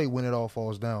 I play When It All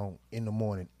Falls Down in the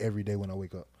morning every day when I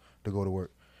wake up to go to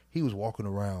work. He was walking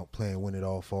around playing When It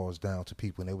All Falls Down to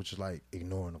people, and they were just like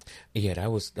ignoring him. Yeah,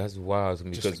 that's wild to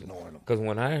me Just ignoring him. because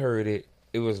when I heard it,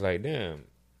 it was like, damn,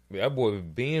 that boy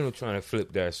Ben was trying to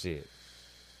flip that shit.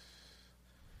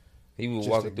 He was Just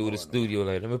walking through the ignoring studio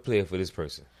like, let me play it for this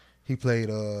person. He played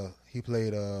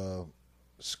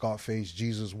Scarface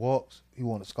Jesus Walks. He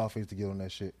wanted Scarface to get on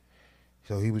that shit.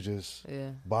 So he was just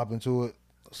bopping to it.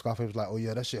 Scarface was like, "Oh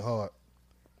yeah, that shit hard."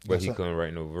 But he couldn't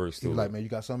write no verse He to was it. like, "Man, you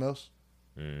got something else?"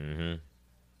 Mm-hmm.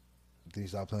 Then he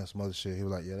started playing some other shit. He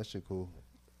was like, "Yeah, that shit cool."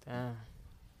 Damn.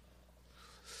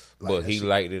 But that he shit.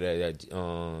 liked it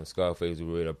that Scarface was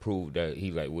ready to prove that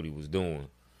he liked what he was doing.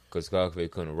 Because Scarface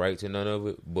couldn't write to none of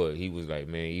it. But he was like,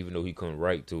 man, even though he couldn't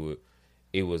write to it,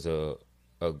 it was a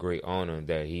great honor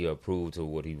that he approved to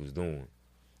what he was doing.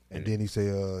 And then he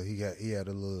said he had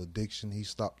a little addiction. He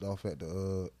stopped off at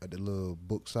the little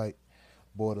book site,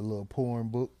 bought a little porn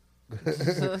book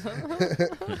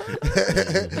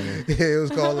It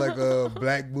was called like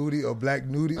Black Booty or Black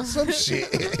Nudie, some shit.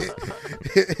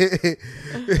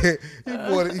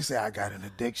 He said, I got an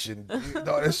addiction.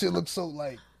 No, that shit looks so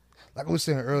like I was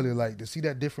saying earlier, like to see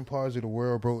that different parts of the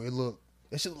world, bro.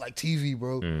 That shit look like TV,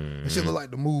 bro. That shit look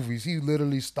like the movies. He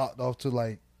literally stopped off to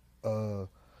like the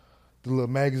little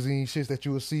magazine shits that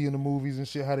you would see in the movies and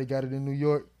shit, how they got it in New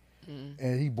York.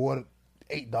 And he bought it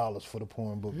 $8 for the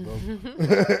porn book, bro.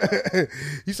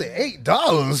 He said $8.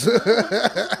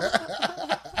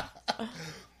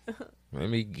 Let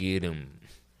me get him.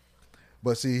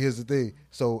 But see, here's the thing.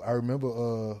 So I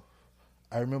remember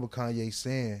Kanye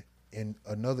saying in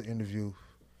another interview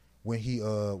when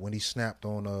he snapped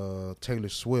on Taylor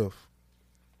Swift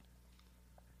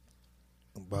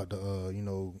about the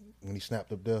when he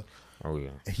snapped up there. Oh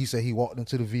yeah. And he said he walked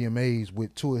into the VMAs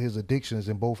with 2 of his addictions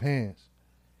in both hands.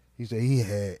 He said he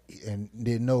had and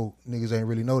didn't know, niggas ain't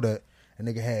really know that. A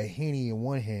nigga had Henny in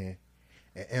one hand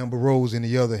and Amber Rose in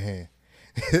the other hand.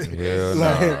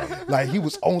 Yeah, like he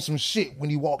was on some shit when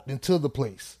he walked into the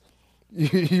place. You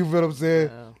feel what I'm saying?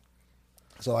 Yeah.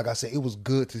 So like I said, it was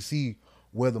good to see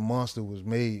where the monster was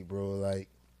made, bro. Like,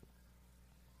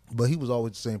 but he was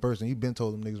always the same person. He been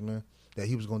told them niggas, man, that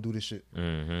he was gonna do this shit.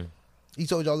 Mm-hmm. He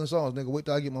told y'all in songs, nigga, wait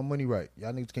till I get my money right.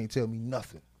 Y'all niggas can't tell me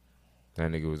nothing. That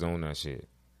nigga was on that shit.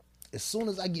 As soon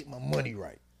as I get my money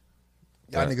right,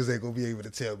 y'all niggas ain't gonna be able to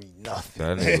tell me nothing.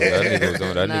 That nigga was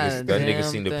on that Not nigga. a That nigga damn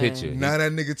seen the thing. picture. Now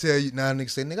that nigga tell you, now nigga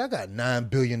say, nigga, I got $9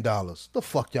 billion. The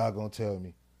fuck y'all gonna tell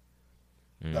me?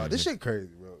 Nah, this shit crazy,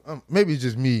 bro. Maybe it's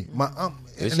just me. This And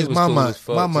shit it's was my cool mind. as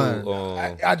fuck, My too.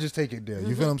 mind. I just take it there.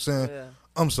 You feel what I'm saying? Yeah.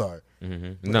 I'm sorry.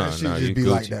 Mm-hmm. That shit just you be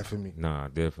like Gucci. that for me. Nah,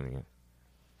 definitely.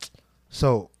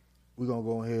 So we're gonna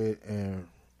go ahead and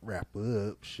wrap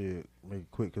up. Shit, make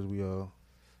it quick because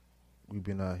we've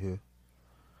been out here.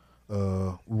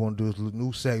 We want to do this little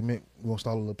new segment. We gonna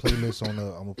start a little playlist on.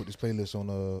 I'm gonna put this playlist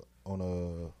on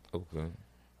Okay.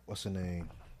 what's the name?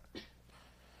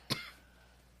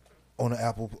 On the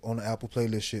Apple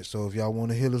playlist shit. So if y'all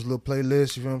want to hear this little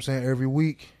playlist, you feel what I'm saying, every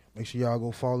week, make sure y'all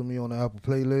go follow me on the Apple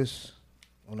playlist,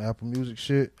 on the Apple Music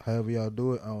shit. However y'all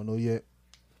do it, I don't know yet.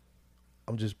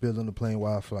 I'm just building the plane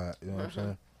while I fly. You know what I'm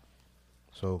saying?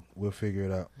 So we'll figure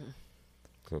it out.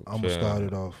 So, I'm gonna start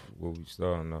it off. What we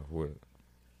starting off with?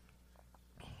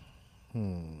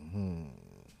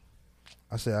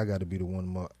 I say I got to be the one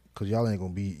more because y'all ain't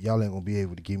gonna be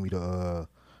able to give me the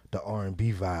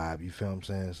R&B vibe. You feel what I'm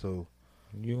saying? So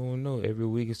You don't know. Every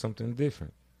week is something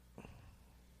different.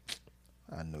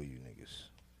 I know you niggas.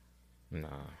 Nah,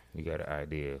 you got an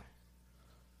idea.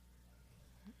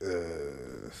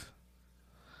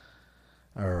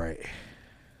 All right.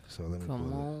 So let me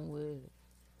Come pull it. on with it.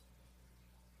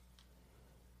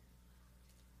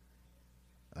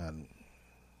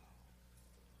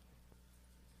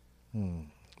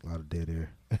 A lot of dead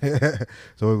air.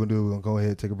 So what we're gonna do, we're gonna go ahead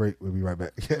and take a break. We'll be right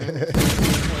back.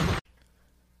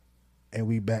 And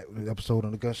we back with the episode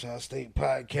on the Gunshot State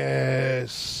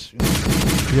Podcast.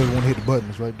 You ever want to hit the button,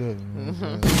 it's right there. You know what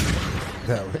I'm saying?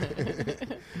 That way.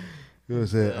 You know what I'm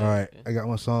saying? All right, I got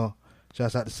one song.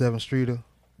 Shouts out to 7th Streeter,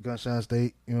 Gunshot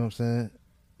State. You know what I'm saying?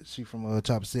 She from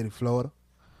Chopper City, Florida.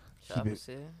 Chopper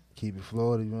City. Keep it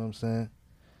Florida, you know what I'm saying?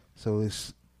 So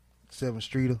it's 7th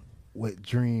Streeter, Wet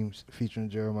Dreams, featuring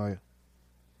Jeremiah.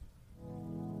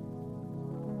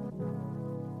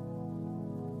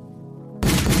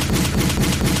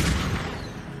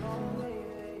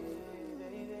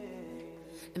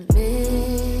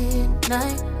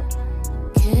 Midnight,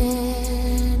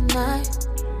 can I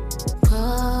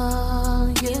call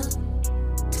you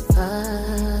to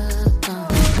fuck on?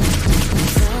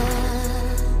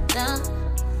 Down,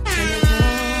 can you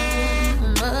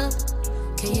come up?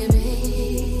 Can you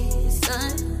be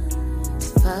son?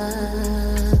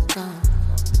 Fuck on.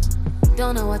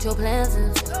 Don't know what your plans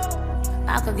is.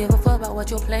 I could give a fuck about what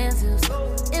your plans is.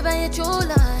 If I hit your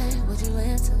line, would you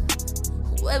answer?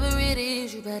 Whoever it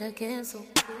is, you better cancel.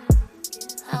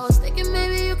 I was thinking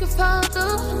maybe you could fall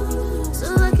through,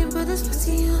 so I can put this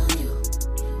pussy on you.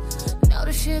 Know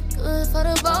the shit good for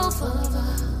the both of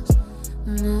us.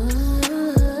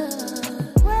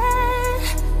 Where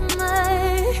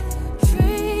my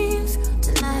dreams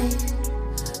tonight?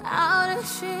 All the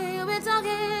shit you been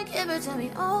talking, give it to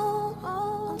me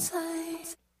all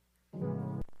tight.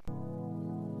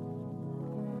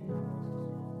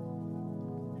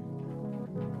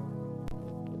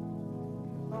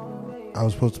 I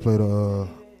was supposed to play the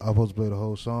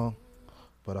whole song,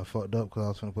 but I fucked up because I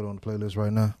was gonna put it on the playlist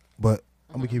right now. But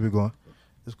I'm gonna keep it going.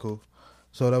 It's cool.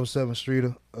 So that was 7th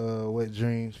Streeter, Wet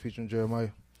Dreams featuring Jeremiah.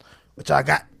 What y'all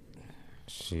got?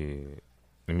 Shit.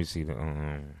 Let me see the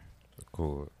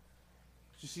chord.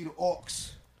 You see the aux.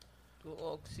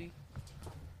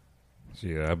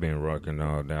 Yeah, I've been rocking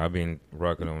all day. I've been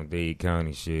rocking on Dade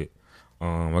County shit.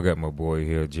 I got my boy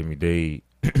here, Jimmy Dade,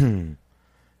 and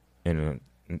the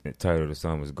title of the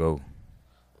song is Go.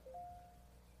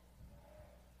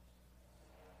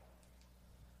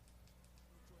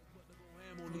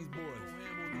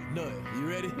 You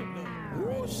ready?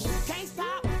 Can't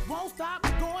stop, won't stop,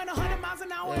 going 100 miles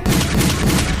an hour.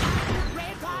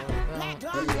 Red clock, black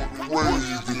clock,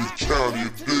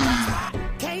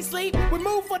 can't sleep, we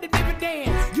move for the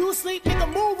dividend. You sleep, nigga,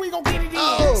 move, we gon' get it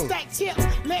in. Stack chips,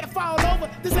 let it fall over.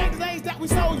 This ain't the days that we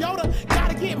sold Yoda.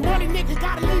 Gotta get money, niggas,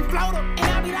 gotta leave floater. And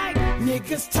I be like,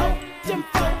 niggas tote them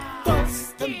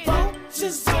folks, them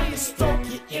vultures on the stroke.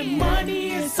 Getting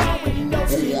money is all we know.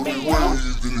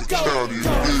 Go.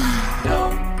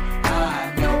 No,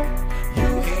 I know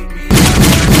you hate me.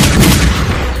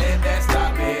 Can't let that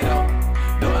stop me though.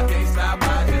 No, I can't stop, I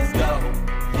just go.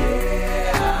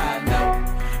 Yeah, I know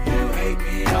you hate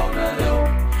me on the low.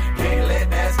 Can't let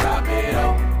that stop me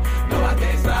though. No, I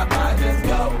can't stop, I just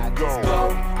go. Just go.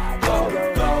 No, I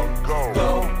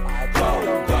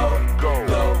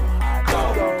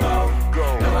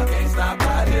can't stop,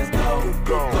 I just go.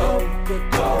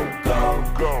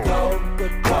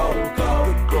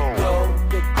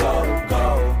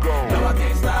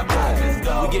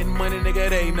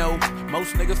 They know.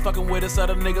 Most niggas fucking with us,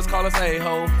 other niggas call us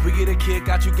a-ho. We get a kick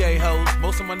out you gay hoes.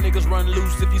 Most of my niggas run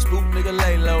loose, if you spook, nigga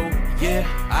lay low. Yeah,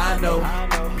 I know,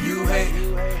 you hate,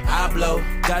 I blow.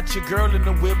 Got your girl in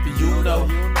the whip, and you know,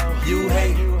 you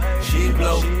hate, she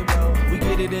blow. We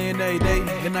get it in every day,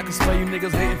 and I can smell you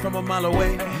niggas hating from a mile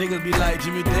away. Niggas be like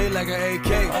Jimmy Day like an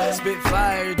AK. Spit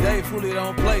fire every day, fully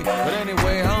don't play. But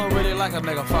anyway, I don't really like a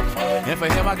nigga fucker. And for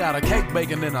him, I got a cake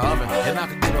baking in the oven. And I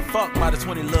can give a fuck by the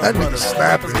 20 little That nigga brothers.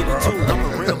 snapping, bro. I'm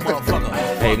a real motherfucker.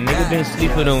 Hey, nigga been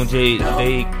sleeping on Dade for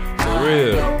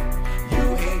real.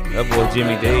 That boy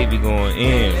Jimmy Dade be going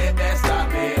in.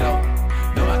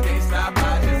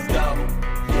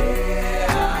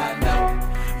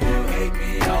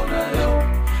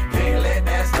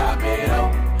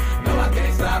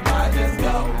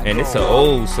 And it's an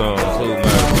old song too, man.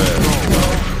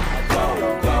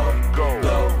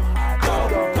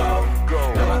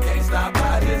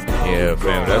 Yeah,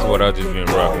 fam, that's what I just been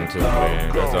rocking to,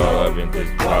 man. That's all I've been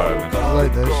just vibing. I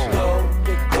like that shit.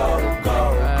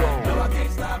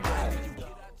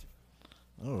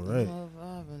 All right.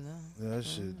 Yeah, that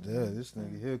shit. Yeah, this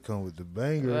nigga here come with the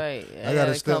banger. Right. I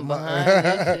gotta step my.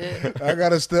 I I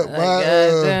gotta step my.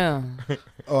 Goddamn.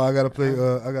 Oh, I gotta play.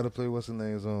 I gotta play. What's the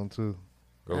name's on too?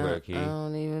 Go back I here.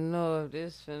 don't even know if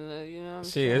this finna, you know what I'm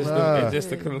Shit, saying? it's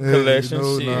just a collection.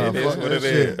 Yeah, Shit, nah, it is fuck what that it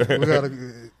is. shit. We gotta.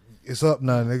 It's up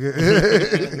now,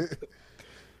 nigga.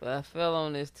 But I fell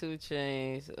on this 2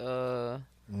 Chainz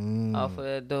off of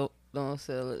that dope. Don't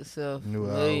sell itself. New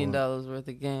 $1 million album. worth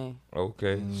of game.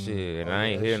 Okay, shit, and I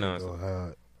ain't hear none. Go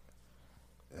hard.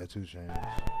 That 2 Chainz.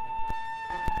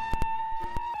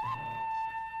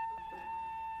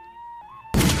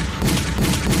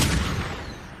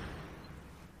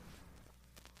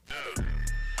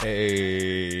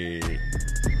 Hey,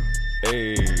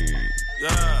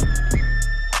 Yeah.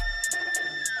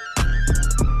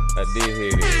 I did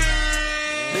hear this.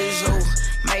 Visual,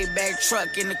 Maybach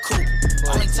truck in the coupe.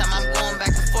 Only time I'm going back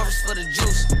and forth is for the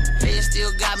juice. They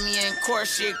still got me in court,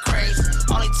 shit crazy.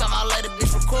 Only time I let a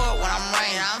bitch record when I'm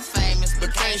rain. I'm famous,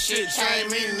 but can't shit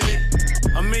change me, nigga.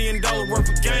 $1 million worth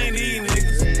of gain, these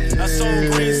niggas. I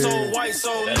sold green, sold white,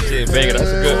 sold That shit banging.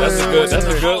 That's a good one. That's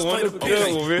a good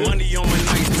one, man. Money on my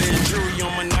nightstand, jewelry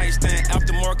on my nightstand.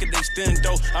 Aftermarket, they stand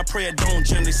though. I pray it don't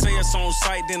jam. They say it's on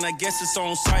site, then I guess it's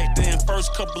on site. Then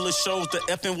first couple of shows, the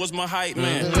effing was my hype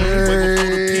man. Way before the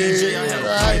PJ, I had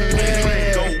a hype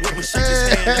man. Go with me, shake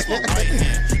his hand, that's my right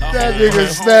hand. That nigga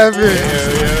snapping.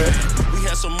 We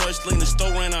had so much lean, the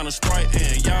store ran out of Sprite,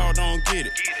 and y'all don't get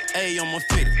it. A on my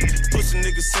fit. Pussy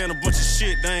niggas saying a bunch of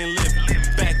shit, they ain't living.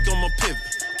 Back on my pivot.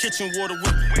 Kitchen water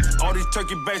whipping. All these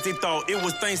turkey bags, they thought it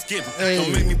was Thanksgiving.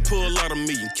 Don't make me pull out a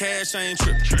million. Cash, I ain't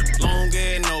tripping. Long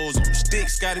ass nose on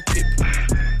sticks, got it pippin'.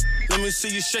 Let me see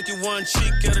you shake it one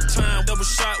cheek at a time. Double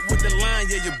shot with the line,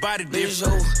 yeah, your body different.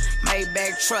 Visual,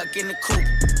 Maybach truck in the coupe.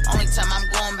 Only time I'm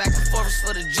going back and forth is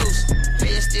for the juice.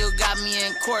 They still got me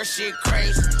in court, shit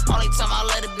crazy. Only time I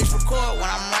let a bitch record when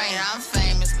I'm rain. I'm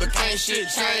famous, but can't shit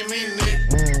change me,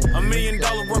 nigga. $1 million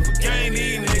worth of gain,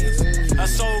 these niggas. I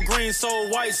sold green,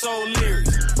 sold white, sold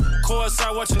lyrics.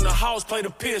 Courtside watching the house play the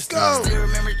Pistons. Still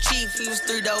remember Chief, he was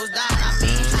 3 doors down. I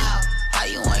mean, how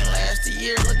you ain't last a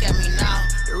year? Look at me now.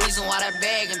 The reason why that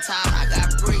bag in time, I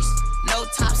got bricks. No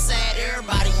top sad,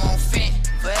 everybody want fit.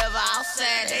 Forever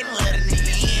outside, they done let a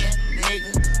nigga in,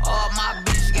 nigga. All my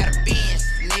bitches got a Benz,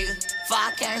 nigga. If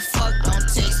I can't fuck, don't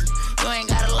text me. You ain't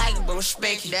gotta like it, but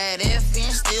respect it. That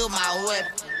FN still my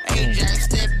weapon. AJ,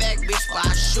 step back, bitch, while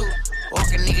I shoot. Walk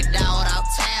a nigga down without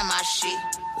tying my shit.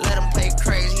 Let him play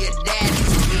crazy, he a daddy,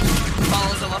 bitch.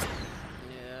 Balls of a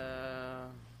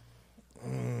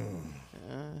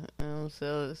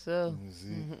Sell itself.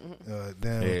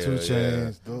 Damn, Yeah, 2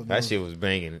 Chainz. yeah. That shit was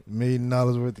banging. $1 million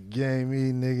worth of game,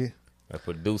 nigga. That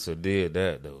producer did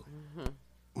that though.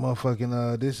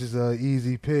 Motherfucking, this is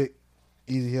Easy pick.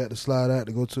 Easy had to slide out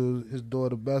to go to his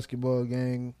daughter basketball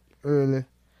game early.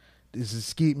 This is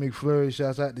Skeet McFlurry.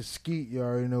 Shouts out to Skeet. You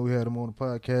already know we had him on the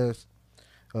podcast.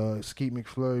 Skeet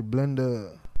McFlurry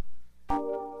Blender.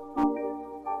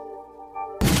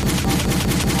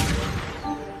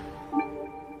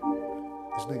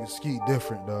 This nigga Skeet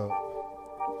different, dog.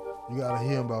 You gotta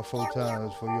hear him about 4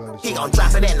 times before you understand. He gon'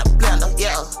 drop it in the blender,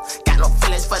 yeah. Got no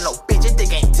feelings for no bitch, it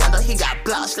dick ain't tender. He got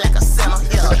blocks like a center,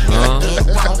 yeah. Nigga get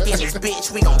wrong in this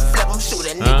bitch, we gon' flip him. Shoot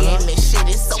a nigga in this shit,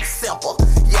 it's so simple.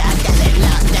 Yeah, I got that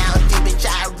lockdown, deep bitch,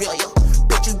 I real you.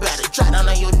 Bitch, you better try down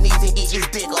on your knees and eat this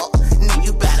dick up. Nigga,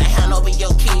 you better hand over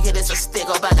your key, cause it's a stick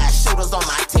up. I got shooters on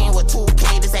my team with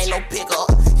 2K, this ain't no pickup.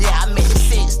 Yeah, I made it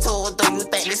 6 tours, though you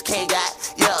think this K got.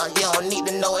 Yeah, you don't need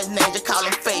to know his name, just call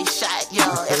him face shot. Yeah,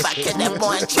 if I catch that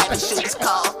boy and try to shoot his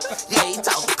car. Yeah, he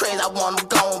talking crazy, I want him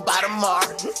gone by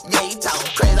tomorrow. Yeah, he talking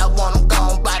crazy, I want him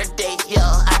gone by the day. Yeah,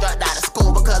 I dropped out of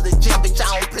school because of gym, bitch, I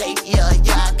don't play. Yeah, I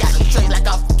got them traits like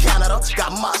I'm from Canada.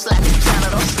 Got marks like in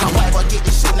Canada. My wife will get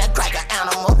the shooting that crack an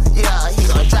animal. Yeah, he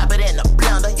gon' drop it in the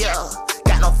blender. Yeah,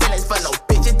 got no feelings for no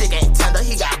bitch, your dick ain't tender.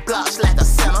 He got blocks like a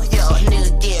center. Yeah,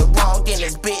 nigga get wrong in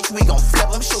this bitch, we gon'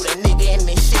 flip him. Shoot a nigga in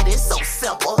this shit, it's so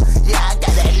simple. Yeah, I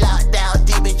got that lockdown,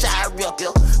 deep bitch, I rip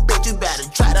you. Bitch, you better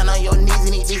try down on your knees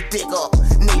and eat this dick up.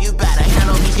 Nigga, you better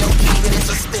handle me your key, cause it's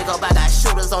a stick up. I got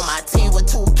shooters on my team with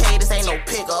 2K, this ain't no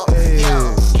pickup. Hey.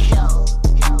 Yo.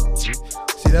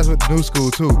 See, that's what the new school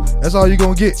too. That's all you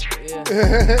gonna get. Yeah.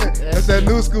 That's that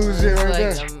new school shit right like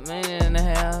there. a minute and a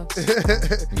half.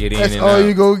 Get in That's and all out.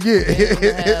 you gonna get.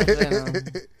 Minute and a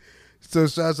half, So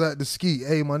shouts out to Skeet.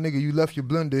 Hey, my nigga, you left your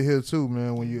blender here too,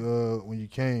 man, when you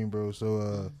came, bro.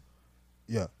 So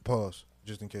yeah, pause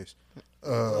just in case.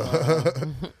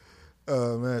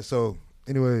 Man. So,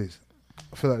 anyways,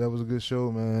 I feel like that was a good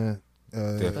show, man.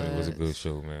 Definitely was a good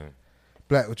show, man.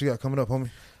 Black, what you got coming up, homie?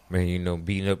 Man, you know,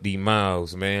 beating up these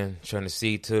miles, man. Trying to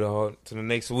see to the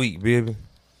next week, baby.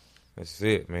 That's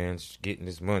it, man. Just getting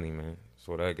this money, man. That's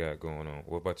what I got going on.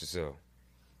 What about yourself?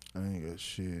 I ain't got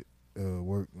shit.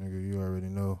 Work, nigga. You already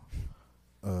know.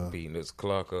 Beating this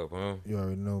clock up, huh? You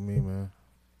already know me, man.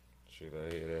 Shit, I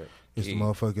hear that. It's Key. the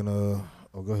motherfucking.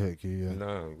 Oh, go ahead, Key. Yeah.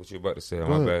 Nah, what you about to say? Go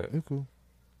My ahead. bad. You cool.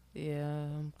 Yeah,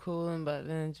 I'm cool. I'm about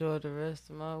to enjoy the rest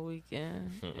of my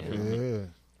weekend. Yeah.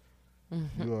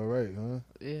 You all right, huh?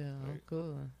 Yeah, I'm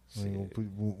cool. We ain't gonna put,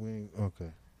 we ain't, okay.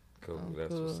 Cool, I'm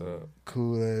that's cool. what's up.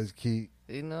 Cool ass Key.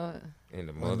 You know what? In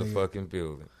the My nigga. motherfucking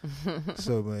building.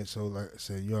 So, man, so like I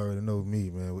said, you already know me,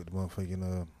 man, with the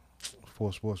motherfucking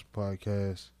 4 Sports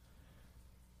podcast.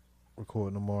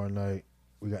 Recording tomorrow night.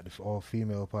 We got the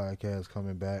all-female podcast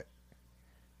coming back.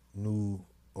 New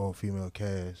all-female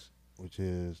cast, which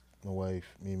is my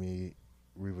wife, Mimi,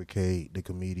 Reva K, the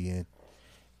comedian,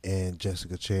 and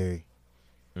Jessica Cherry.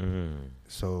 Mm.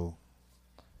 So,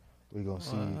 we're going to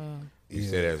see. You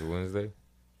said that's Wednesday?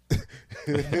 This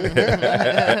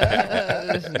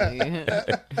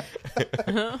nigga.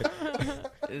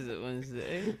 Is it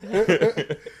Wednesday?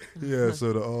 Yeah,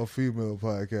 so the all-female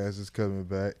podcast is coming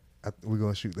back. We're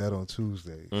going to shoot that on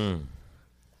Tuesday. Mm.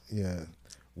 Yeah.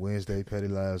 Wednesday, Petty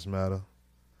Lives Matter.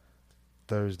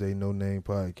 Thursday, No Name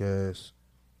Podcast.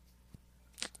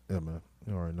 Yeah, man.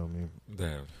 You already know me.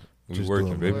 Damn. We Just working,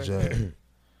 doing baby. my job.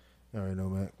 You already know,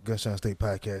 man. Gunshot State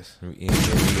Podcast. We in,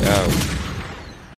 we out.